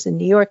dominatrixes in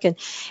New York.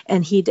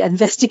 And he'd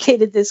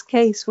investigated this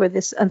case where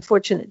this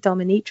unfortunate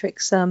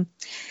dominatrix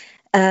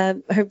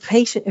her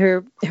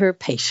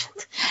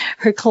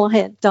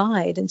client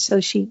died, and so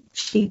she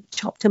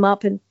chopped him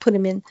up and put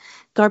him in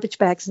garbage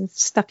bags and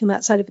stuck him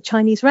outside of a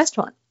Chinese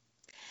restaurant.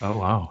 Oh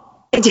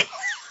wow!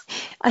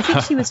 I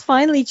think she was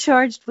finally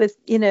charged with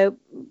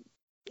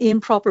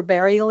improper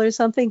burial or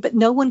something, but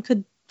no one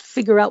could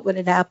figure out what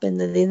had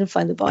happened, and they didn't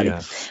find the body.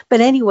 Yeah.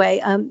 But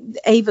anyway,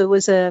 Ava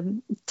was a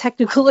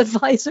technical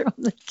advisor on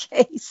the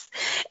case,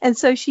 and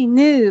so she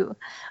knew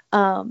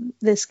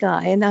this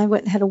guy, and I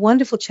went and had a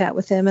wonderful chat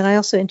with him, and I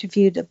also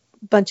interviewed a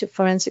bunch of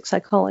forensic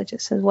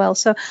psychologists as well.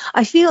 So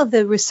I feel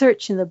the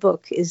research in the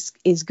book is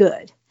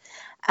good,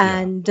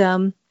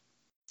 and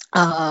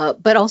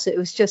but also it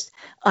was just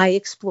I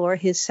explore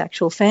his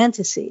sexual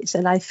fantasies,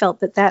 and I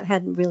felt that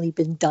hadn't really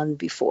been done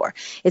before.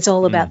 It's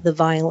all about the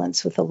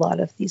violence with a lot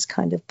of these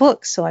kind of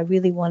books, so I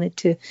really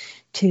wanted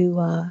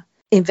to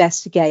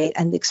investigate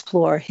and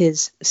explore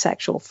his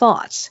sexual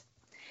thoughts,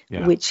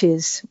 which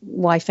is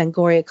why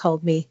Fangoria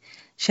called me,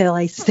 shall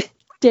I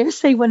dare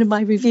say, one of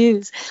my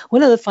reviews,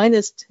 one of the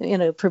finest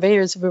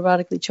purveyors of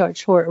erotically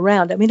charged horror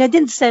around. I mean, I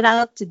didn't set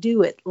out to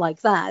do it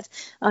like that,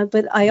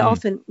 but I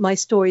often, my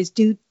stories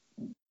do,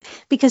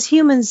 because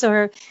humans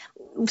are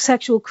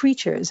sexual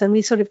creatures, and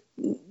we sort of,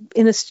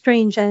 in a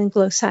strange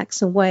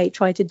Anglo-Saxon way,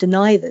 try to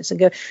deny this and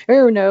go,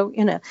 oh no,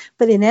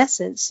 but in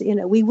essence,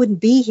 we wouldn't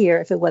be here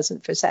if it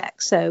wasn't for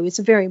sex. So it's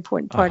a very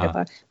important part of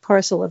our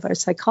parcel of our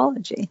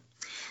psychology.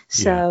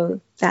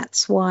 So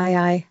that's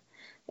why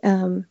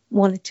I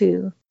wanted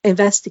to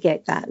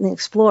investigate that and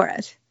explore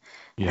it.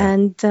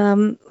 And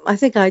I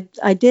think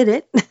I did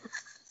it.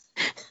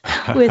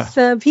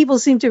 With people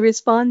seem to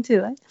respond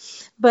to it.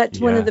 But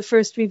one of the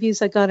first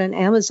reviews I got on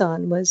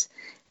Amazon was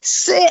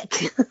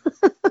sick.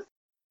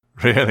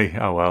 Really?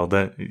 Oh,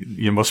 well,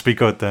 you must be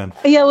good then.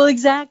 Yeah, well,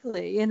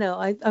 exactly.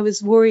 I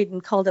was worried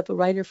and called up a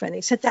writer friend.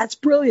 He said, that's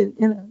brilliant.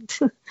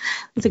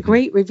 It's a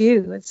great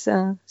review. It's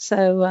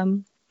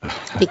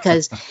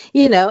because,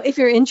 if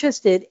you're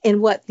interested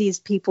in what these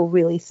people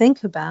really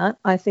think about,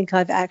 I think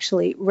I've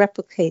actually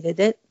replicated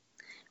it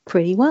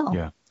pretty well.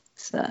 Yeah.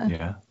 So.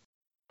 Yeah.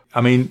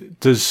 I mean,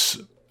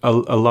 there's a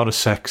lot of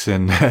sex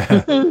in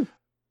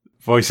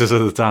Voices of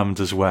the Damned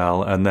as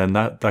well, and then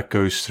that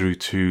goes through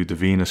to the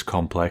Venus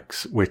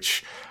Complex,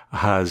 which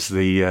has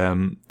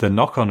the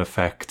knock-on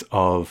effect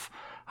of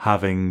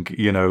having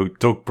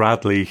Doug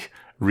Bradley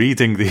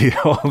reading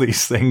all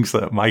these things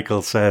that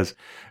Michael says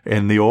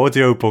in the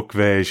audiobook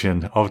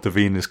version of the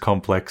Venus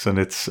Complex, and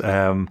it's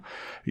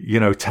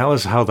tell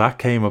us how that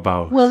came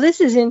about. Well, this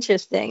is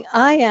interesting.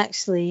 I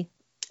actually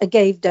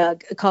gave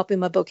Doug a copy of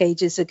my book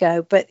ages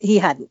ago, but he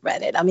hadn't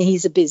read it. I mean,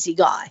 he's a busy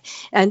guy.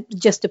 And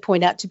just to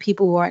point out to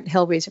people who aren't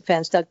Hellraiser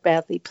fans, Doug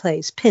Bradley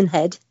plays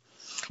Pinhead,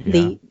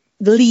 the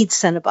lead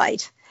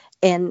Cenobite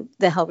in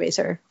the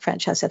Hellraiser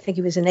franchise. I think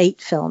he was in 8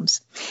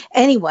 films.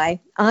 Anyway,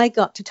 I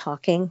got to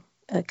talking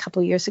a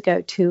couple of years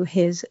ago to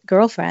his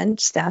girlfriend,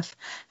 Steph,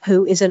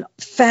 who is a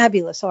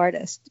fabulous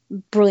artist,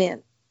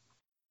 brilliant.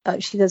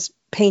 She does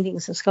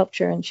paintings and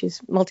sculpture, and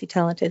she's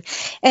multi-talented.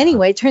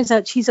 Anyway, it turns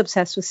out she's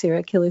obsessed with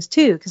serial killers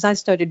too, because I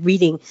started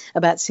reading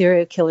about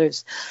serial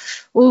killers.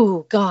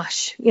 Oh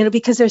gosh,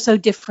 because they're so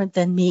different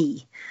than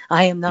me.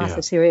 I am not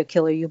a serial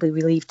killer, you'll be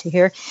relieved to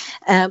hear.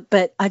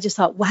 But I just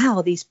thought,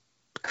 wow, these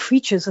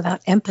creatures without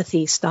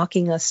empathy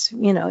stalking us,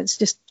 it's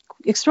just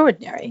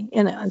extraordinary,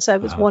 and so I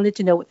wanted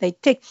to know what they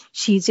take.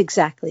 She's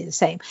exactly the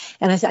same.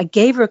 And I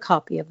gave her a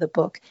copy of the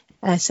book.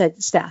 And I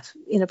said, Steph,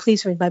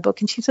 please read my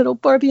book. And she said, oh,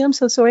 Barbie, I'm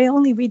so sorry. I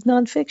only read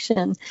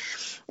nonfiction.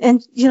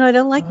 And, I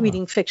don't like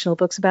reading fictional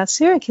books about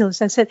serial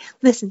killers. I said,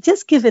 listen,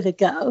 just give it a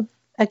go.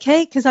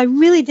 Okay? Because I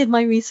really did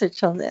my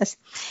research on this.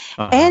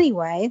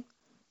 Anyway,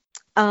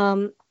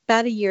 about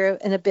a year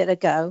and a bit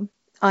ago,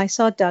 I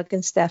saw Doug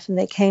and Steph, and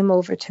they came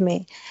over to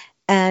me.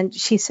 And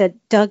she said,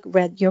 Doug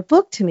read your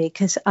book to me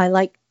because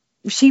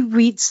she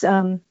reads,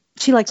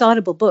 she likes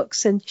Audible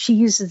books, and she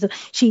uses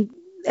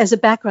as a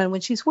background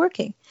when she's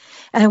working.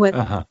 And I went,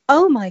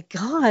 oh my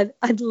God,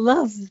 I'd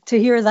love to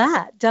hear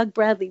that. Doug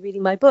Bradley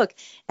reading my book.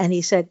 And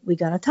he said, we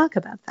got to talk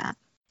about that.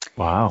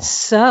 Wow.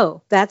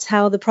 So that's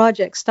how the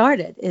project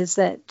started, is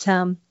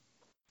that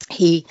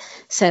he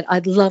said,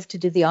 I'd love to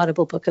do the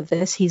Audible book of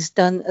this. He's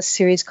done a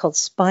series called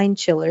Spine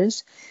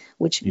Chillers,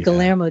 which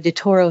Guillermo del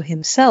Toro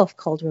himself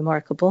called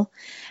remarkable.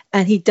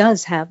 And he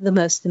does have the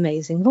most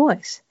amazing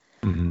voice.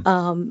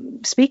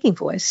 Speaking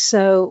voice.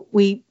 So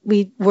we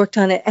worked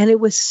on it, and it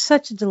was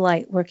such a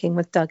delight working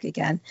with Doug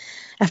again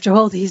after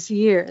all these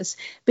years,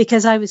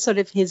 because I was sort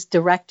of his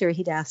director.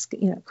 He'd ask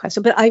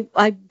questions, but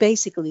I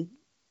basically,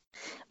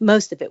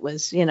 most of it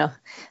was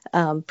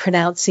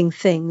pronouncing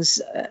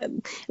things.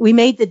 We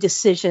made the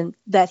decision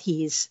that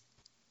he's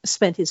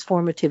spent his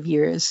formative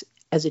years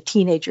as a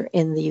teenager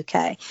in the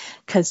UK,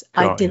 because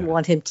I didn't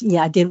want him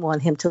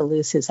to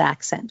lose his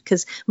accent,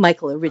 because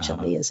Michael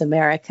originally is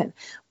American,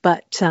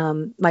 but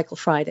Michael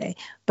Friday,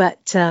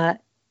 but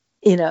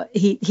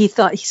he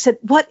thought, he said,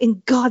 what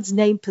in God's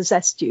name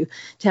possessed you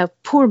to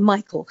have poor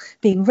Michael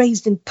being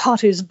raised in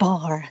Potter's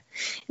Bar,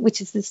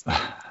 which is this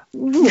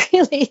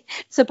really,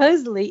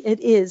 supposedly it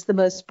is the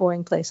most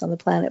boring place on the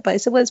planet. But I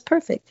said, well, it's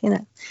perfect,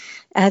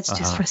 adds to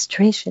his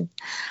frustration.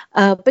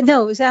 But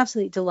no, it was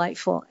absolutely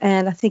delightful.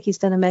 And I think he's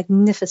done a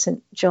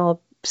magnificent job,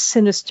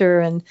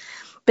 sinister.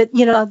 But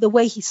the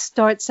way he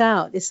starts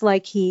out, it's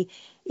like he,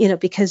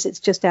 because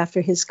it's just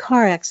after his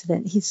car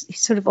accident, he's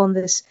sort of on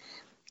this,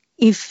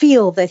 you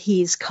feel that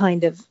he's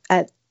kind of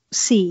at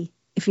sea,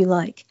 if you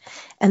like.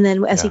 And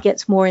then as he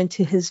gets more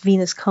into his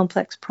Venus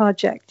Complex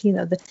project,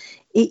 the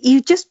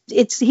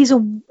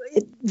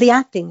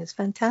acting is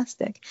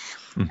fantastic.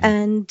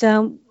 And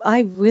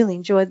I really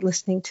enjoyed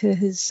listening to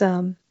his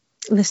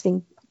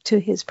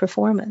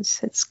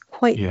performance. It's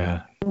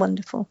quite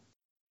wonderful.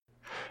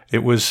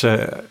 It was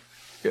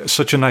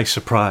such a nice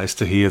surprise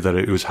to hear that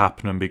it was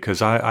happening,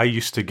 because I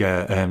used to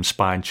get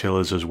spine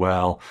chillers as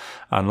well.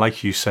 And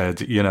like you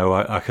said,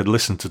 I could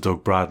listen to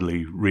Doug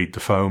Bradley read the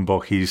phone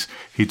book. He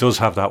does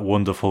have that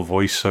wonderful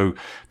voice. So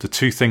the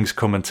two things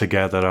coming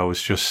together, I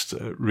was just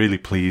really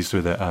pleased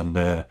with it. And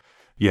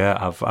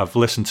I've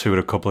listened to it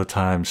a couple of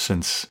times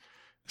since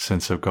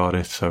I've got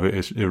it. So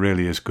it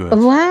really is good.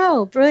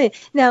 Wow, brilliant.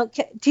 Now,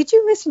 did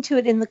you listen to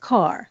it in the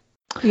car?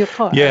 Your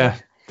car? Yeah.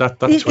 That's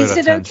where is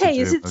it okay?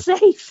 Is it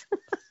safe?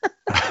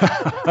 No,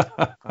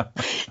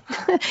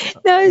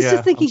 I was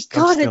just thinking,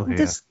 God,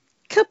 there's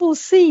a couple of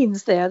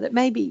scenes there that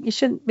maybe you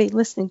shouldn't be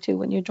listening to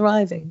when you're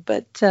driving.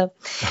 But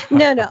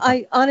no,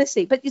 I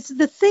honestly, but it's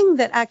the thing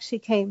that actually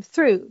came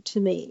through to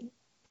me,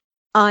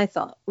 I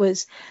thought,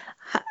 was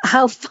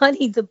how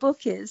funny the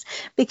book is,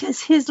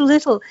 because his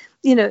little,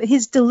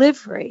 his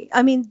delivery,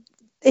 I mean,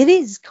 it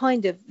is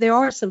kind of, there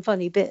are some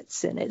funny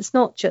bits in it. It's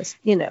not just,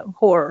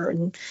 horror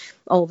and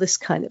all this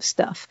kind of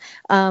stuff.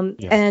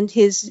 And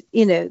his,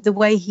 the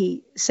way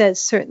he says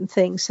certain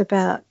things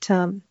about,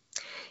 the,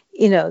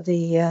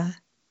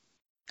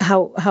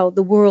 how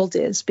the world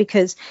is,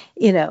 because,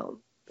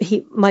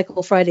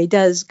 Michael Friday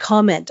does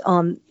comment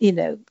on,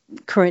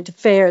 current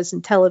affairs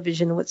and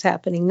television, what's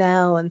happening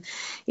now, and,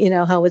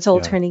 how it's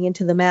all turning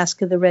into the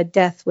Mask of the Red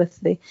Death, with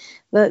the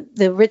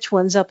rich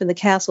ones up in the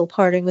castle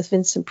partying with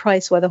Vincent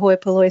Price while the hoi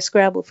polloi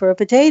scrabble for a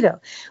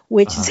potato,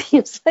 which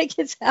seems like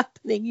it's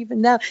happening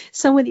even now.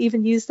 Someone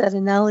even used that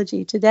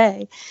analogy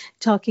today,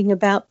 talking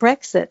about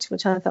Brexit,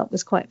 which I thought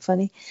was quite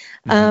funny.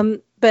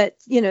 But,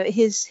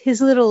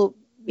 his little,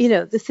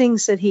 the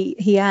things that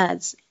he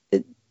adds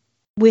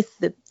with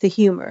the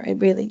humor, it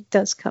really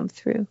does come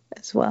through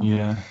as well.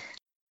 Yeah,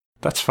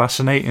 that's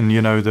fascinating.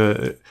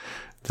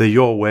 They're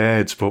your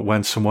words, but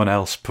when someone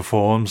else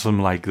performs them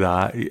like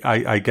that,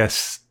 I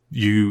guess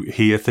you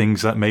hear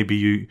things that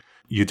maybe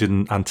you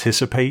didn't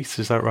anticipate.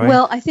 Is that right?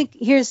 Well, I think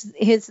here's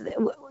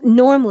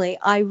normally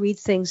I read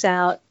things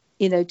out,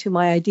 to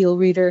my ideal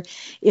reader.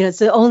 It's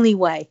the only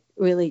way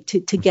really to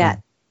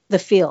get the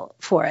feel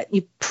for it.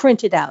 You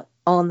print it out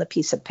on the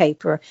piece of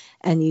paper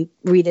and you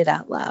read it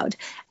out loud.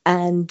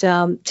 And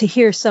to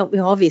hear something,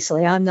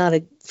 obviously I'm not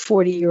a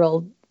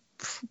 40-year-old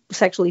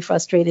sexually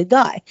frustrated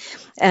guy.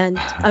 And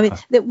I mean,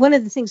 one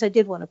of the things I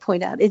did want to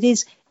point out, it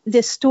is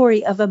this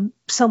story of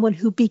someone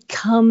who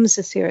becomes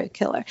a serial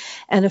killer.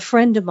 And a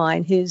friend of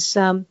mine who's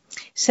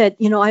said,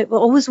 I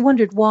always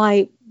wondered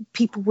why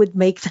people would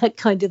make that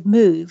kind of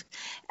move.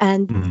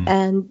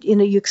 And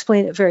you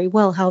explain it very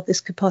well, how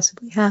this could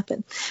possibly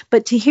happen.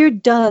 But to hear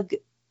Doug,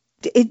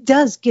 it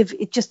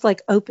just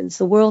like opens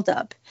the world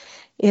up,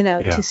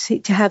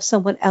 to have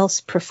someone else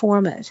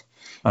perform it.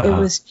 It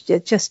was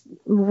just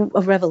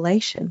a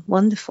revelation.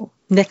 Wonderful.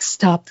 Next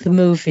stop, the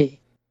movie.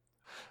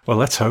 Well,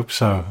 let's hope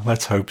so.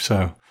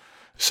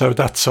 So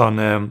that's on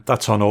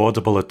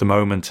Audible at the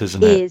moment,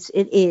 isn't it?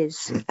 It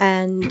is.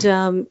 And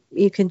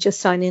you can just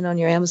sign in on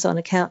your Amazon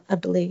account, I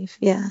believe.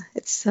 Yeah,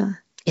 it's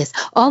yes.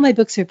 All my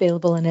books are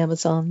available on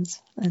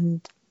Amazon's,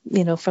 and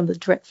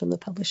direct from the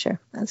publisher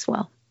as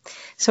well.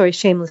 Sorry,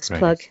 shameless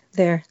plug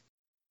there.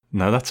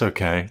 No, that's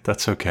okay.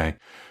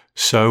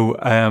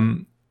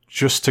 So,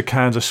 just to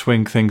kind of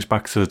swing things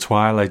back to the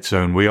Twilight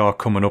Zone, we are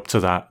coming up to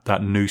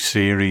that new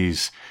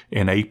series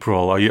in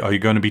April. Are you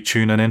going to be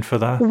tuning in for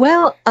that?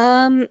 Well,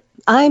 I'm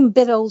a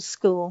bit old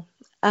school,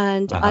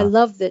 and I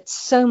loved it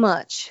so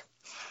much.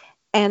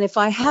 And if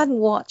I hadn't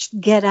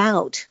watched Get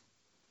Out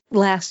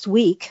last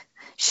week,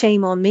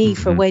 shame on me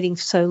for waiting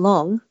so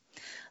long,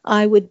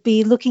 I would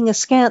be looking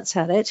askance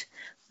at it.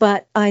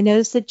 But I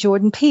noticed that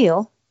Jordan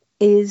Peele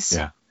is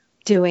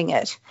doing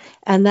it,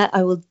 and that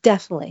I will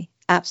definitely,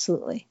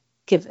 absolutely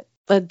give it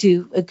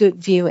do a good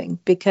viewing,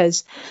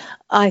 because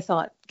I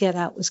thought Get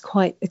Out was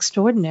quite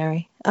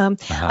extraordinary.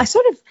 I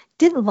sort of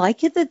didn't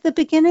like it at the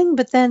beginning,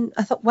 but then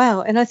I thought,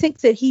 wow. And I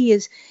think that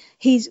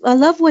I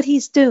love what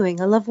he's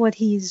doing. I love what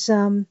he's,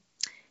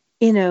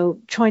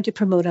 trying to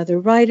promote other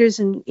writers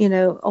and,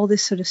 all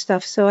this sort of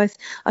stuff. So I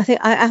think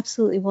I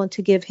absolutely want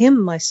to give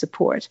him my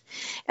support.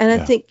 And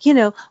I think,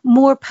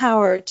 more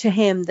power to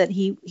him that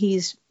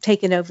he's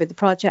taken over the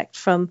project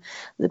from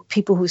the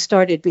people who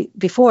started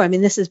before. I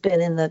mean, this has been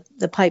in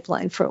the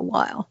pipeline for a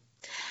while.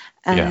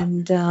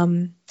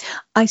 And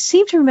I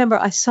seem to remember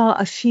I saw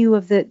a few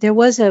of there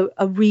was a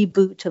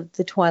reboot of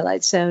The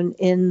Twilight Zone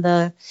in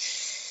the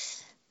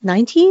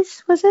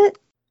 90s, was it?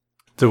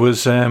 There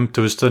was the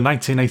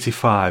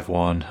 1985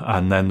 one,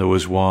 and then there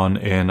was one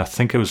in, I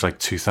think it was like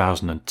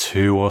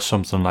 2002 or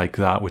something like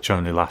that, which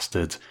only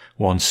lasted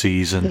one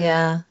season.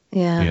 Yeah.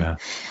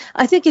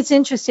 I think it's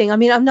interesting. I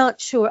mean, I'm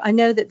not sure. I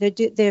know that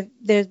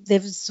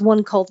there's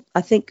one called,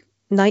 I think,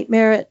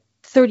 Nightmare at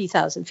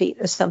 30,000 feet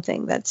or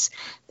something they're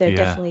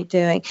definitely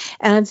doing.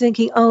 And I'm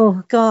thinking,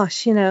 oh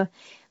gosh, it'd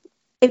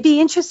be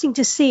interesting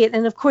to see it.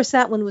 And of course,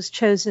 that one was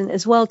chosen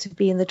as well to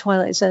be in the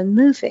Twilight Zone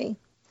movie.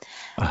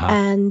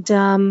 And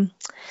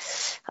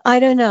I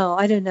don't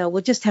know.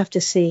 We'll just have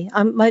to see.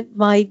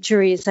 My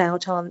jury is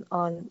out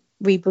on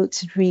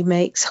reboots and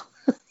remakes.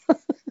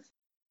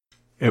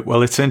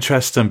 Well, it's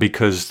interesting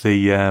because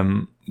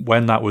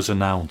when that was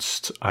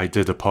announced, I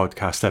did a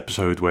podcast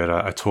episode where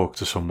I talked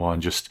to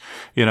someone just,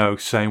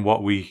 saying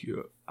what we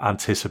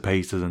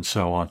anticipated and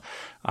so on.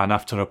 And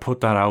after I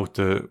put that out,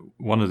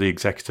 one of the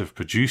executive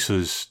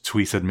producers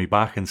tweeted me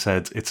back and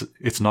said,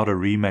 it's not a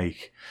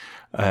remake.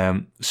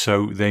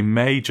 So they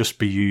may just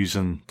be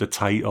using the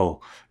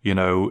title,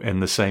 in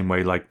the same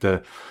way like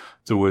there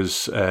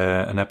was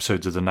an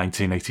episode of the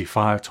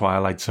 1985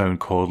 Twilight Zone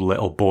called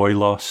Little Boy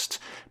Lost,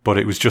 but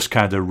it was just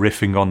kind of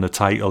riffing on the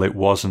title. It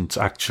wasn't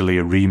actually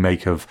a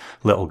remake of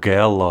Little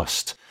Girl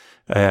Lost.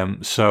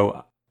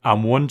 So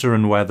I'm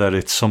wondering whether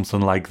it's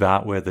something like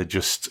that, where they're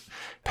just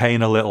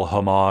paying a little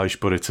homage,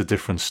 but it's a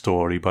different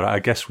story. But I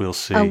guess we'll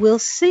see. We'll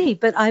see,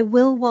 but I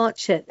will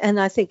watch it. And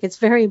I think it's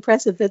very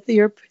impressive that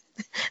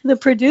the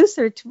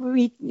producer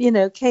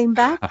came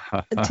back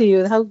to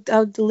you. How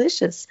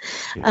delicious.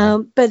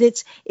 But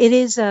it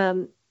is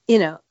I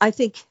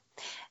think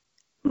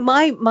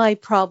my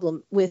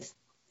problem with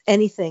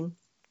anything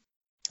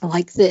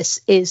like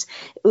this is,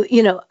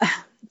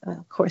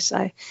 of course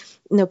I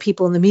know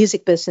people in the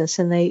music business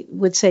and they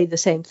would say the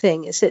same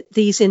thing, is that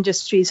these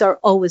industries are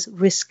always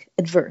risk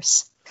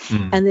adverse.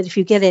 And that if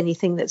you get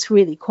anything that's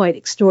really quite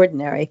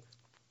extraordinary,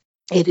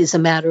 it is a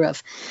matter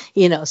of,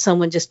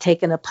 someone just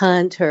taking a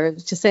punt or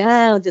just saying,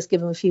 I'll just give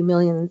them a few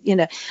million,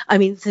 I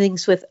mean,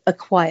 things with A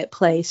Quiet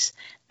Place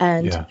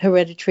and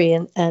Hereditary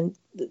and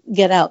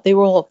Get Out, they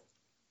weren't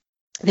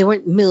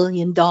 $1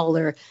 million,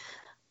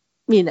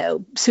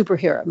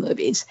 superhero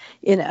movies.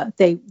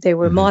 They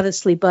were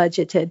modestly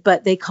budgeted,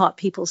 but they caught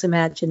people's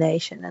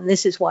imagination. And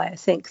this is why I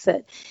think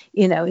that,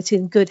 it's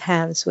in good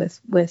hands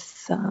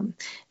with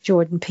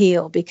Jordan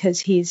Peele, because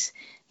he's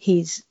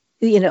he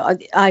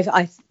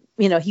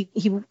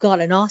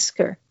got an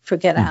Oscar for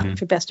Get Out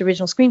for Best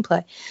Original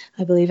Screenplay,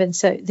 I believe. And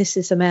so this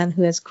is a man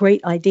who has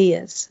great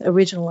ideas,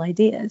 original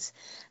ideas.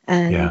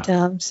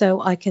 And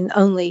so I can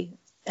only,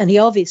 and he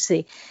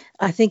obviously,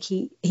 I think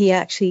he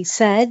actually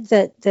said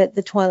that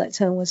the Twilight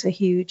Zone was a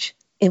huge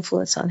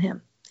influence on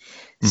him.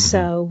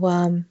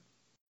 So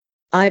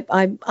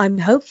I'm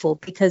hopeful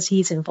because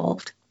he's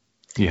involved.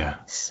 Yeah.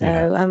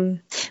 So,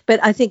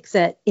 but I think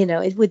that,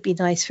 it would be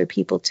nice for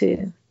people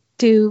to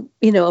do,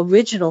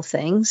 original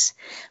things,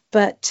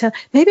 but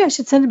maybe I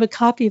should send him a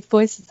copy of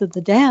Voices of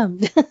the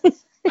Damned.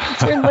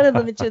 Turn one of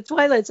them into a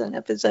Twilight Zone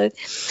episode.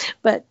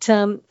 But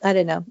I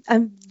don't know.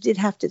 I did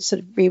have to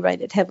sort of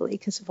rewrite it heavily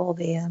because of all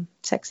the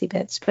sexy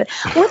bits. But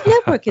what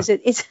network is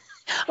it? Is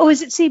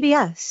it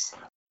CBS?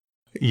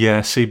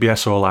 Yeah,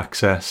 CBS All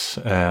Access.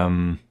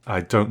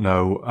 I don't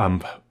know.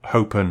 I'm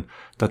hoping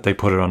that they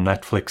put it on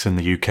Netflix in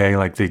the UK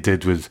like they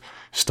did with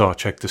Star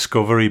Trek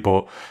Discovery,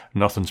 but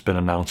nothing's been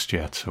announced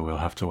yet, so we'll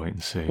have to wait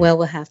and see. Well,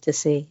 we'll have to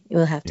see.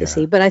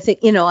 But I think,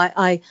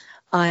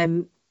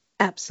 I'm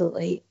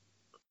absolutely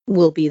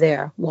will be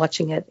there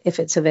watching it if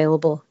it's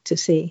available to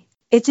see.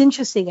 It's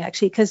interesting,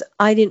 actually, because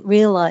I didn't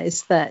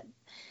realize that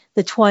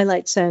the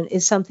Twilight Zone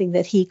is something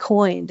that he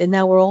coined, and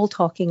now we're all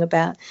talking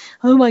about,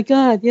 oh my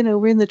God,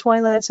 we're in the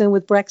Twilight Zone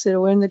with Brexit,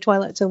 or we're in the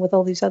Twilight Zone with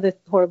all these other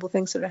horrible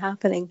things that are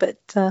happening. But,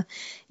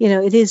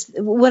 it is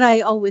what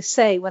I always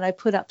say when I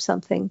put up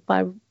something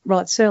by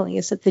Rod Serling,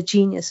 is that the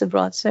genius of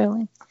Rod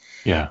Serling.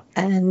 Yeah.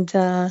 And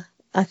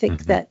I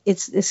think that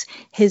it's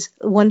his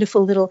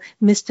wonderful little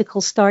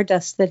mystical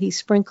stardust that he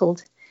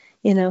sprinkled.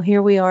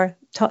 Here we are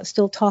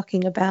still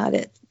talking about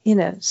it,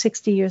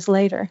 60 years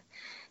later.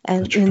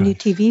 And a new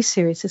TV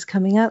series is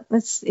coming out.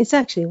 It's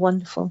actually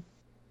wonderful.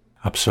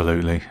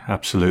 Absolutely.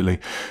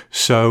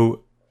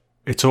 So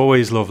it's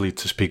always lovely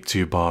to speak to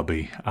you,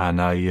 Barbie.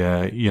 And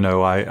I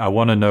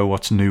want to know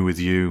what's new with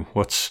you.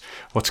 What's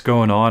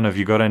going on? Have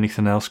you got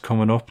anything else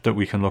coming up that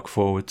we can look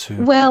forward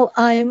to? Well,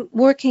 I'm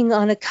working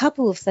on a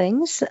couple of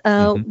things.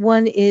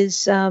 One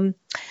is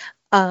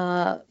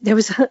there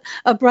was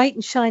a bright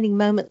and shining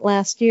moment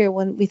last year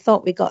when we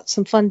thought we got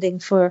some funding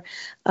for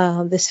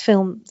this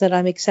film that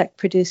I'm exec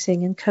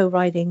producing and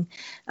co-writing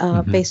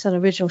based on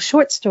an original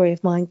short story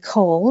of mine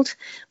called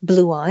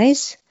Blue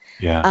Eyes.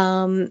 Yeah.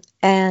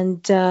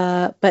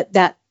 But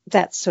that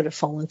that's sort of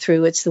fallen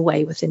through. It's the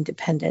way with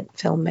independent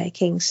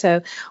filmmaking.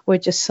 So we're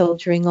just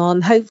soldiering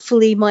on.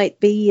 Hopefully might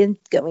be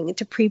going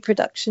into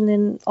pre-production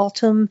in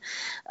autumn,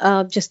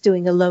 just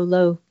doing a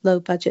low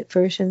budget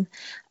version.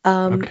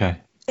 Okay.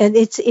 And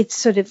it's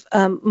sort of,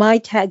 my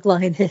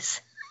tagline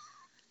is,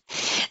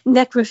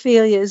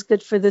 necrophilia is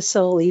good for the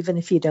soul, even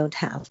if you don't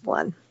have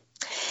one.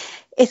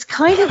 It's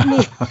kind of me.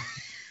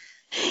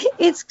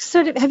 It's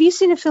sort of, have you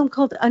seen a film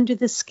called Under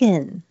the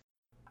Skin?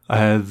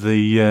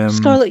 The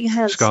Scarlett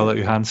Johansson. Scarlett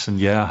Johansson,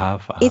 yeah, I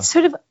have. It's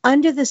sort of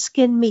Under the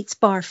Skin meets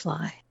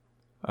Barfly.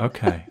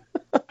 Okay.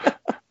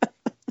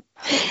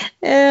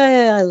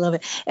 Yeah, I love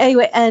it.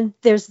 Anyway, and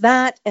there's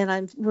that, and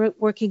I'm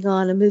working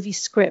on a movie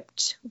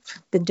script.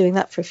 Been doing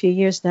that for a few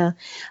years now,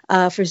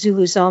 for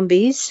Zulu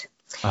Zombies,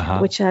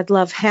 which I'd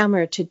love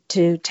Hammer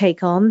to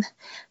take on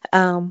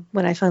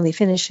when I finally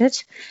finish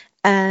it.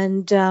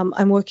 And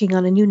I'm working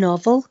on a new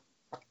novel.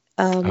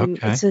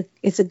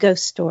 It's a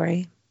ghost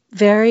story,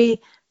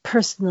 very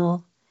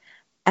personal,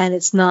 and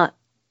it's not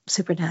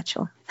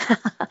supernatural,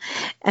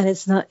 and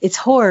it's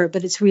horror,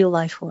 but it's real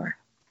life horror.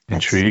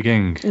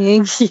 Intriguing.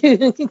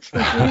 Confusing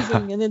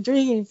and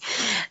intriguing.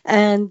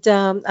 And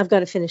I've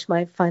got to finish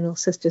my final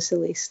Sister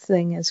Celeste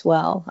thing as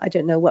well. I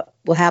don't know what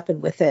will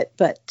happen with it,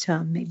 but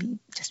maybe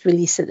just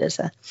release it as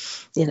a,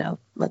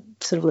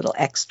 sort of little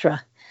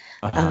extra.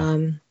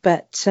 And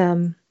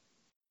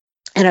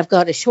I've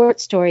got a short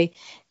story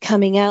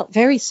coming out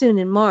very soon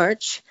in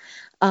March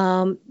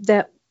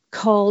that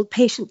called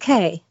Patient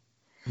K.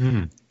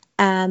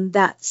 And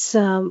that's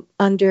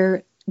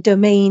under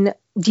Domain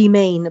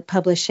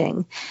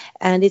Publishing.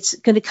 And it's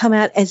going to come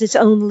out as its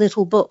own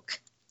little book.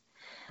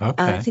 Okay.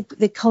 I think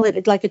they call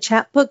it like a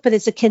chapbook, but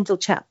it's a Kindle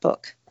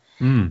chapbook.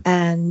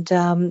 And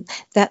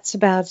that's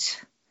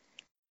about,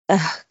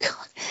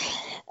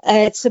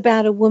 it's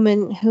about a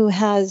woman who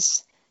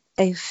has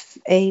a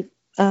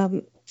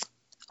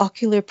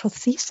ocular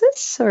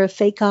prosthesis or a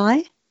fake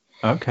eye.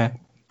 Okay.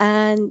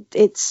 And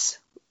it's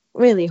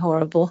really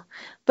horrible,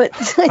 but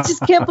I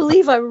just can't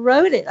believe I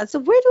wrote it. I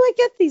said, where do I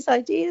get these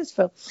ideas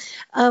from?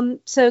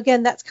 So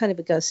again, that's kind of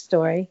a ghost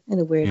story in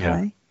a weird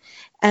way.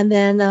 And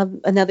then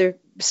another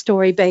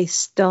story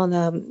based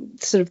on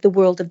sort of the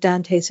world of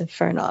Dante's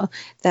Inferno.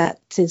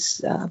 That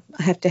is, I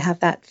have to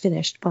have that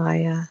finished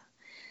by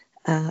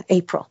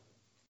April.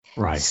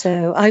 Right.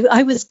 So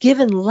I was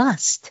given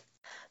Lust.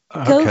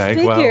 Go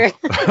figure.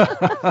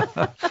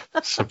 Well.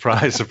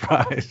 Surprise.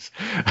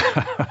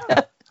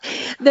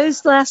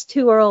 Those last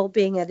two are all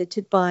being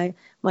edited by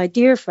my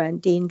dear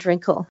friend, Dean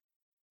Drinkle.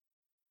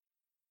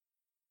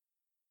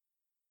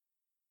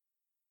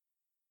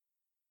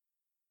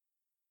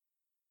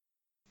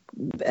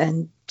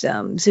 And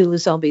Zulu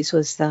Zombies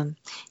was in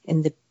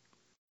the,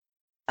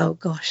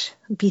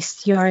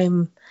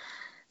 Bestiarium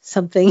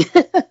something.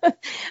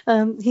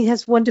 He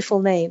has wonderful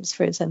names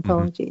for his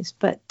anthologies.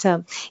 But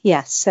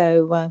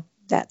so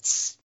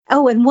that's...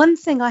 Oh, and one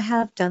thing I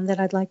have done that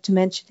I'd like to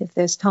mention if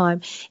there's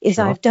time is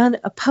I've done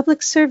a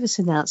public service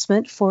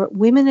announcement for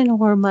Women in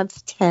Horror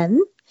Month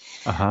 10,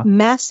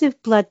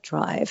 massive blood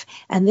drive.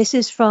 And this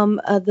is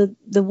from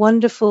the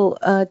wonderful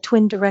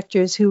twin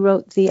directors who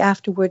wrote the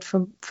afterword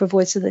for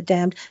Voice of the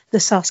Damned, the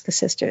Soska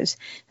sisters,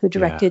 who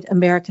directed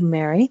American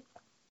Mary.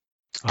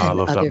 I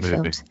love that movie.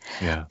 Films.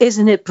 Yeah.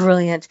 Isn't it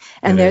brilliant?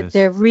 And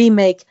their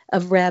remake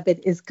of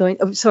Rabbit is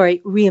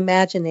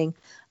reimagining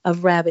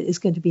of Rabbit is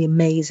going to be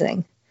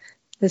amazing.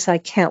 This I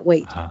can't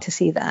wait to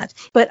see that.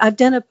 But I've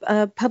done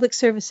a public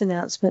service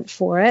announcement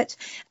for it,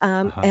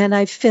 and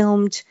I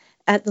filmed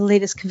at the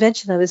latest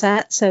convention I was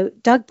at. So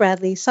Doug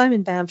Bradley,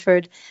 Simon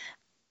Bamford,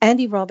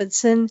 Andy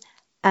Robinson,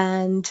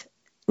 and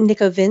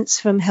Nico Vince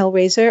from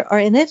Hellraiser are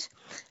in it,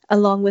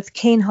 along with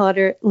Kane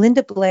Hodder,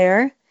 Linda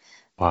Blair,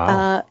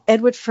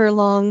 Edward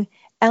Furlong,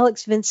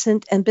 Alex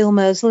Vincent, and Bill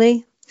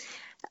Moseley.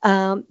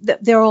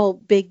 They're all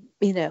big.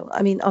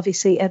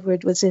 Obviously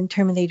Edward was in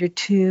Terminator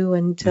 2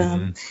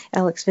 and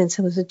Alex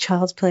Vincent was in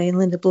Child's Play, and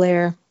Linda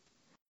Blair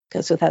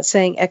goes without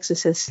saying,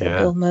 Exorcist,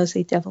 Bill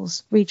Moseley,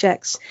 Devil's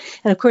Rejects.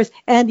 And of course,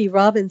 Andy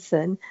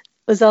Robinson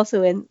was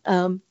also in,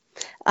 could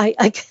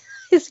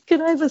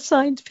I have a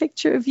signed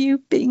picture of you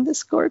being the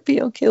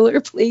Scorpio killer,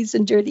 please,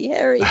 in Dirty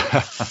Harry?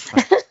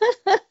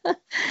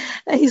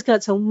 He's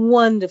got some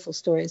wonderful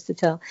stories to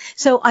tell.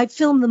 So I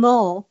filmed them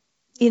all,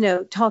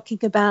 talking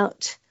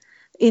about,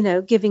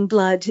 giving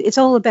blood. It's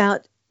all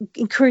about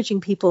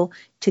encouraging people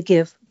to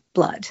give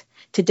blood,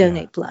 to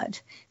donate blood,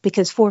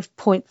 because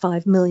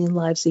 4.5 million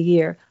lives a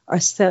year are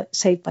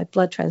saved by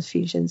blood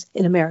transfusions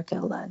in America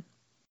alone.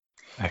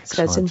 Excellent.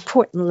 So it's an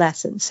important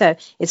lesson. So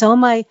it's on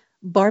my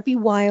Barbie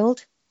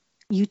Wild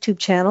YouTube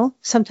channel,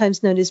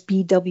 sometimes known as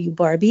BW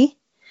Barbie.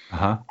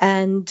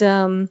 And,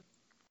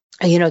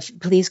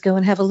 please go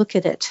and have a look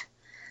at it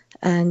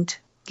and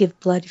give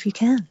blood if you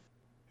can.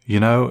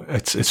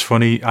 It's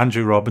funny.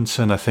 Andrew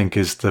Robinson, I think,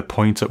 is the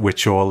point at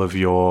which all of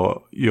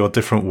your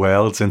different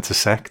worlds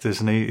intersect,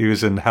 isn't he? He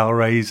was in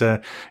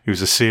Hellraiser. He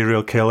was a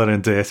serial killer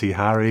in Dirty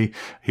Harry.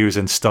 He was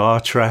in Star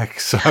Trek.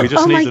 So we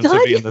just need him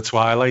to be in the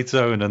Twilight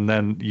Zone, and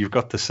then you've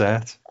got the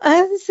set.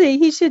 I see.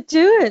 He should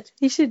do it.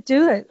 He should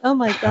do it. Oh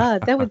my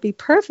God, that would be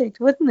perfect,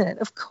 wouldn't it?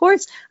 Of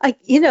course. I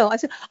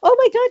said, "Oh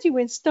my God, you were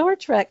in Star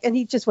Trek," and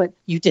he just went,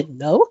 "You didn't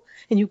know?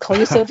 And you call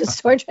yourself a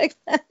Star Trek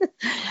fan?"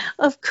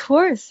 Of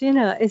course, it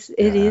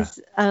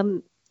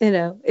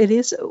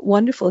is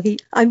wonderful.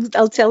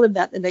 I'll tell him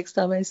that the next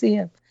time I see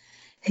him.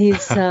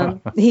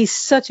 He's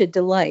such a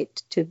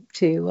delight to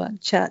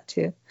chat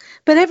to,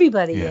 but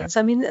everybody is.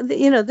 I mean,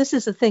 this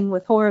is the thing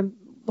with horror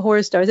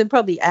stars and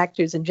probably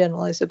actors in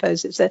general, I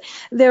suppose, is that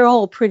they're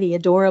all pretty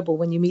adorable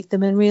when you meet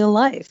them in real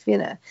life.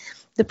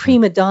 The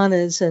prima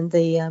donnas and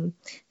the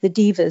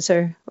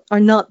divas are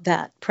not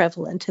that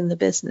prevalent in the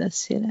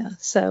business.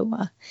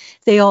 So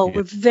they all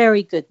were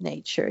very good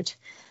natured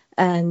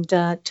and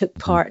took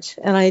part.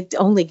 And I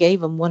only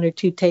gave them one or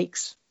two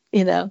takes,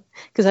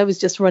 because I was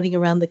just running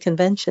around the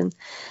convention.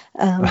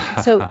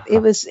 So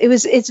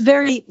it's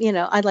very,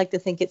 I'd like to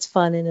think it's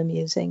fun and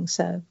amusing.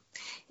 So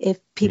if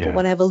people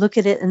want to have a look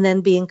at it and then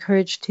be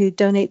encouraged to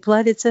donate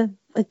blood, it's a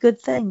good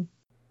thing.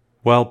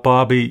 Well,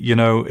 Barbie,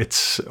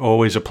 it's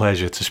always a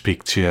pleasure to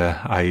speak to you.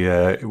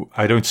 I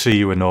don't see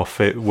you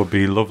enough. It would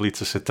be lovely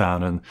to sit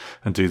down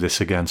and do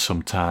this again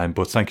sometime.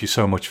 But thank you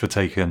so much for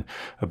taking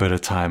a bit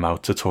of time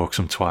out to talk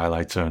some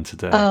Twilight Zone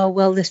today. Oh,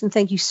 well, listen,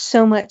 thank you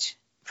so much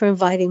for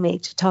inviting me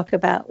to talk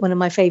about one of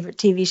my favorite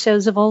TV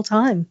shows of all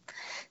time.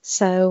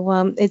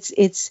 So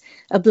it's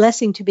a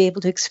blessing to be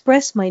able to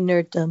express my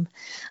nerddom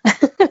on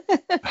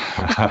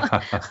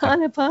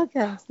a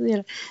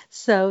podcast.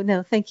 So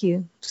no, thank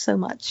you so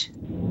much.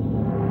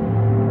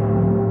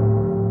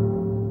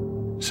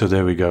 So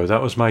there we go.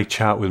 That was my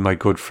chat with my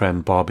good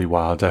friend Barbie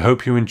Wilde. I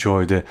hope you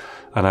enjoyed it,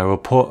 and I will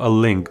put a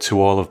link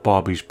to all of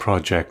Barbie's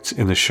projects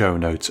in the show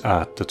notes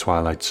at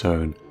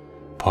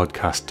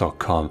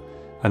thetwilightzonepodcast.com.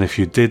 And if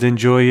you did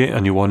enjoy it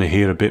and you want to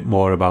hear a bit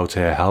more about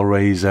her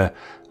Hellraiser,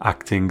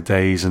 acting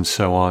days and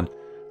so on,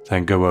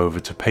 then go over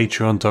to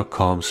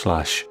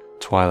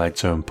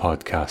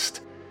patreon.com/twilightZonePodcast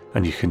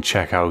and you can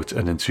check out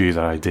an interview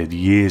that I did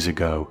years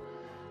ago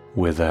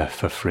with her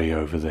for free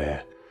over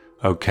there.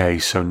 Okay,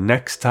 so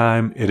next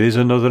time it is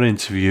another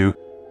interview,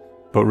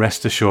 but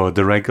rest assured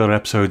the regular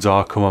episodes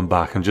are coming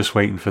back. I'm just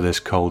waiting for this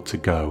cold to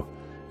go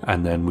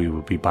and then we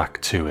will be back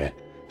to it.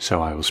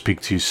 So I will speak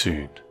to you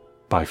soon.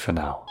 Bye for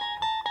now.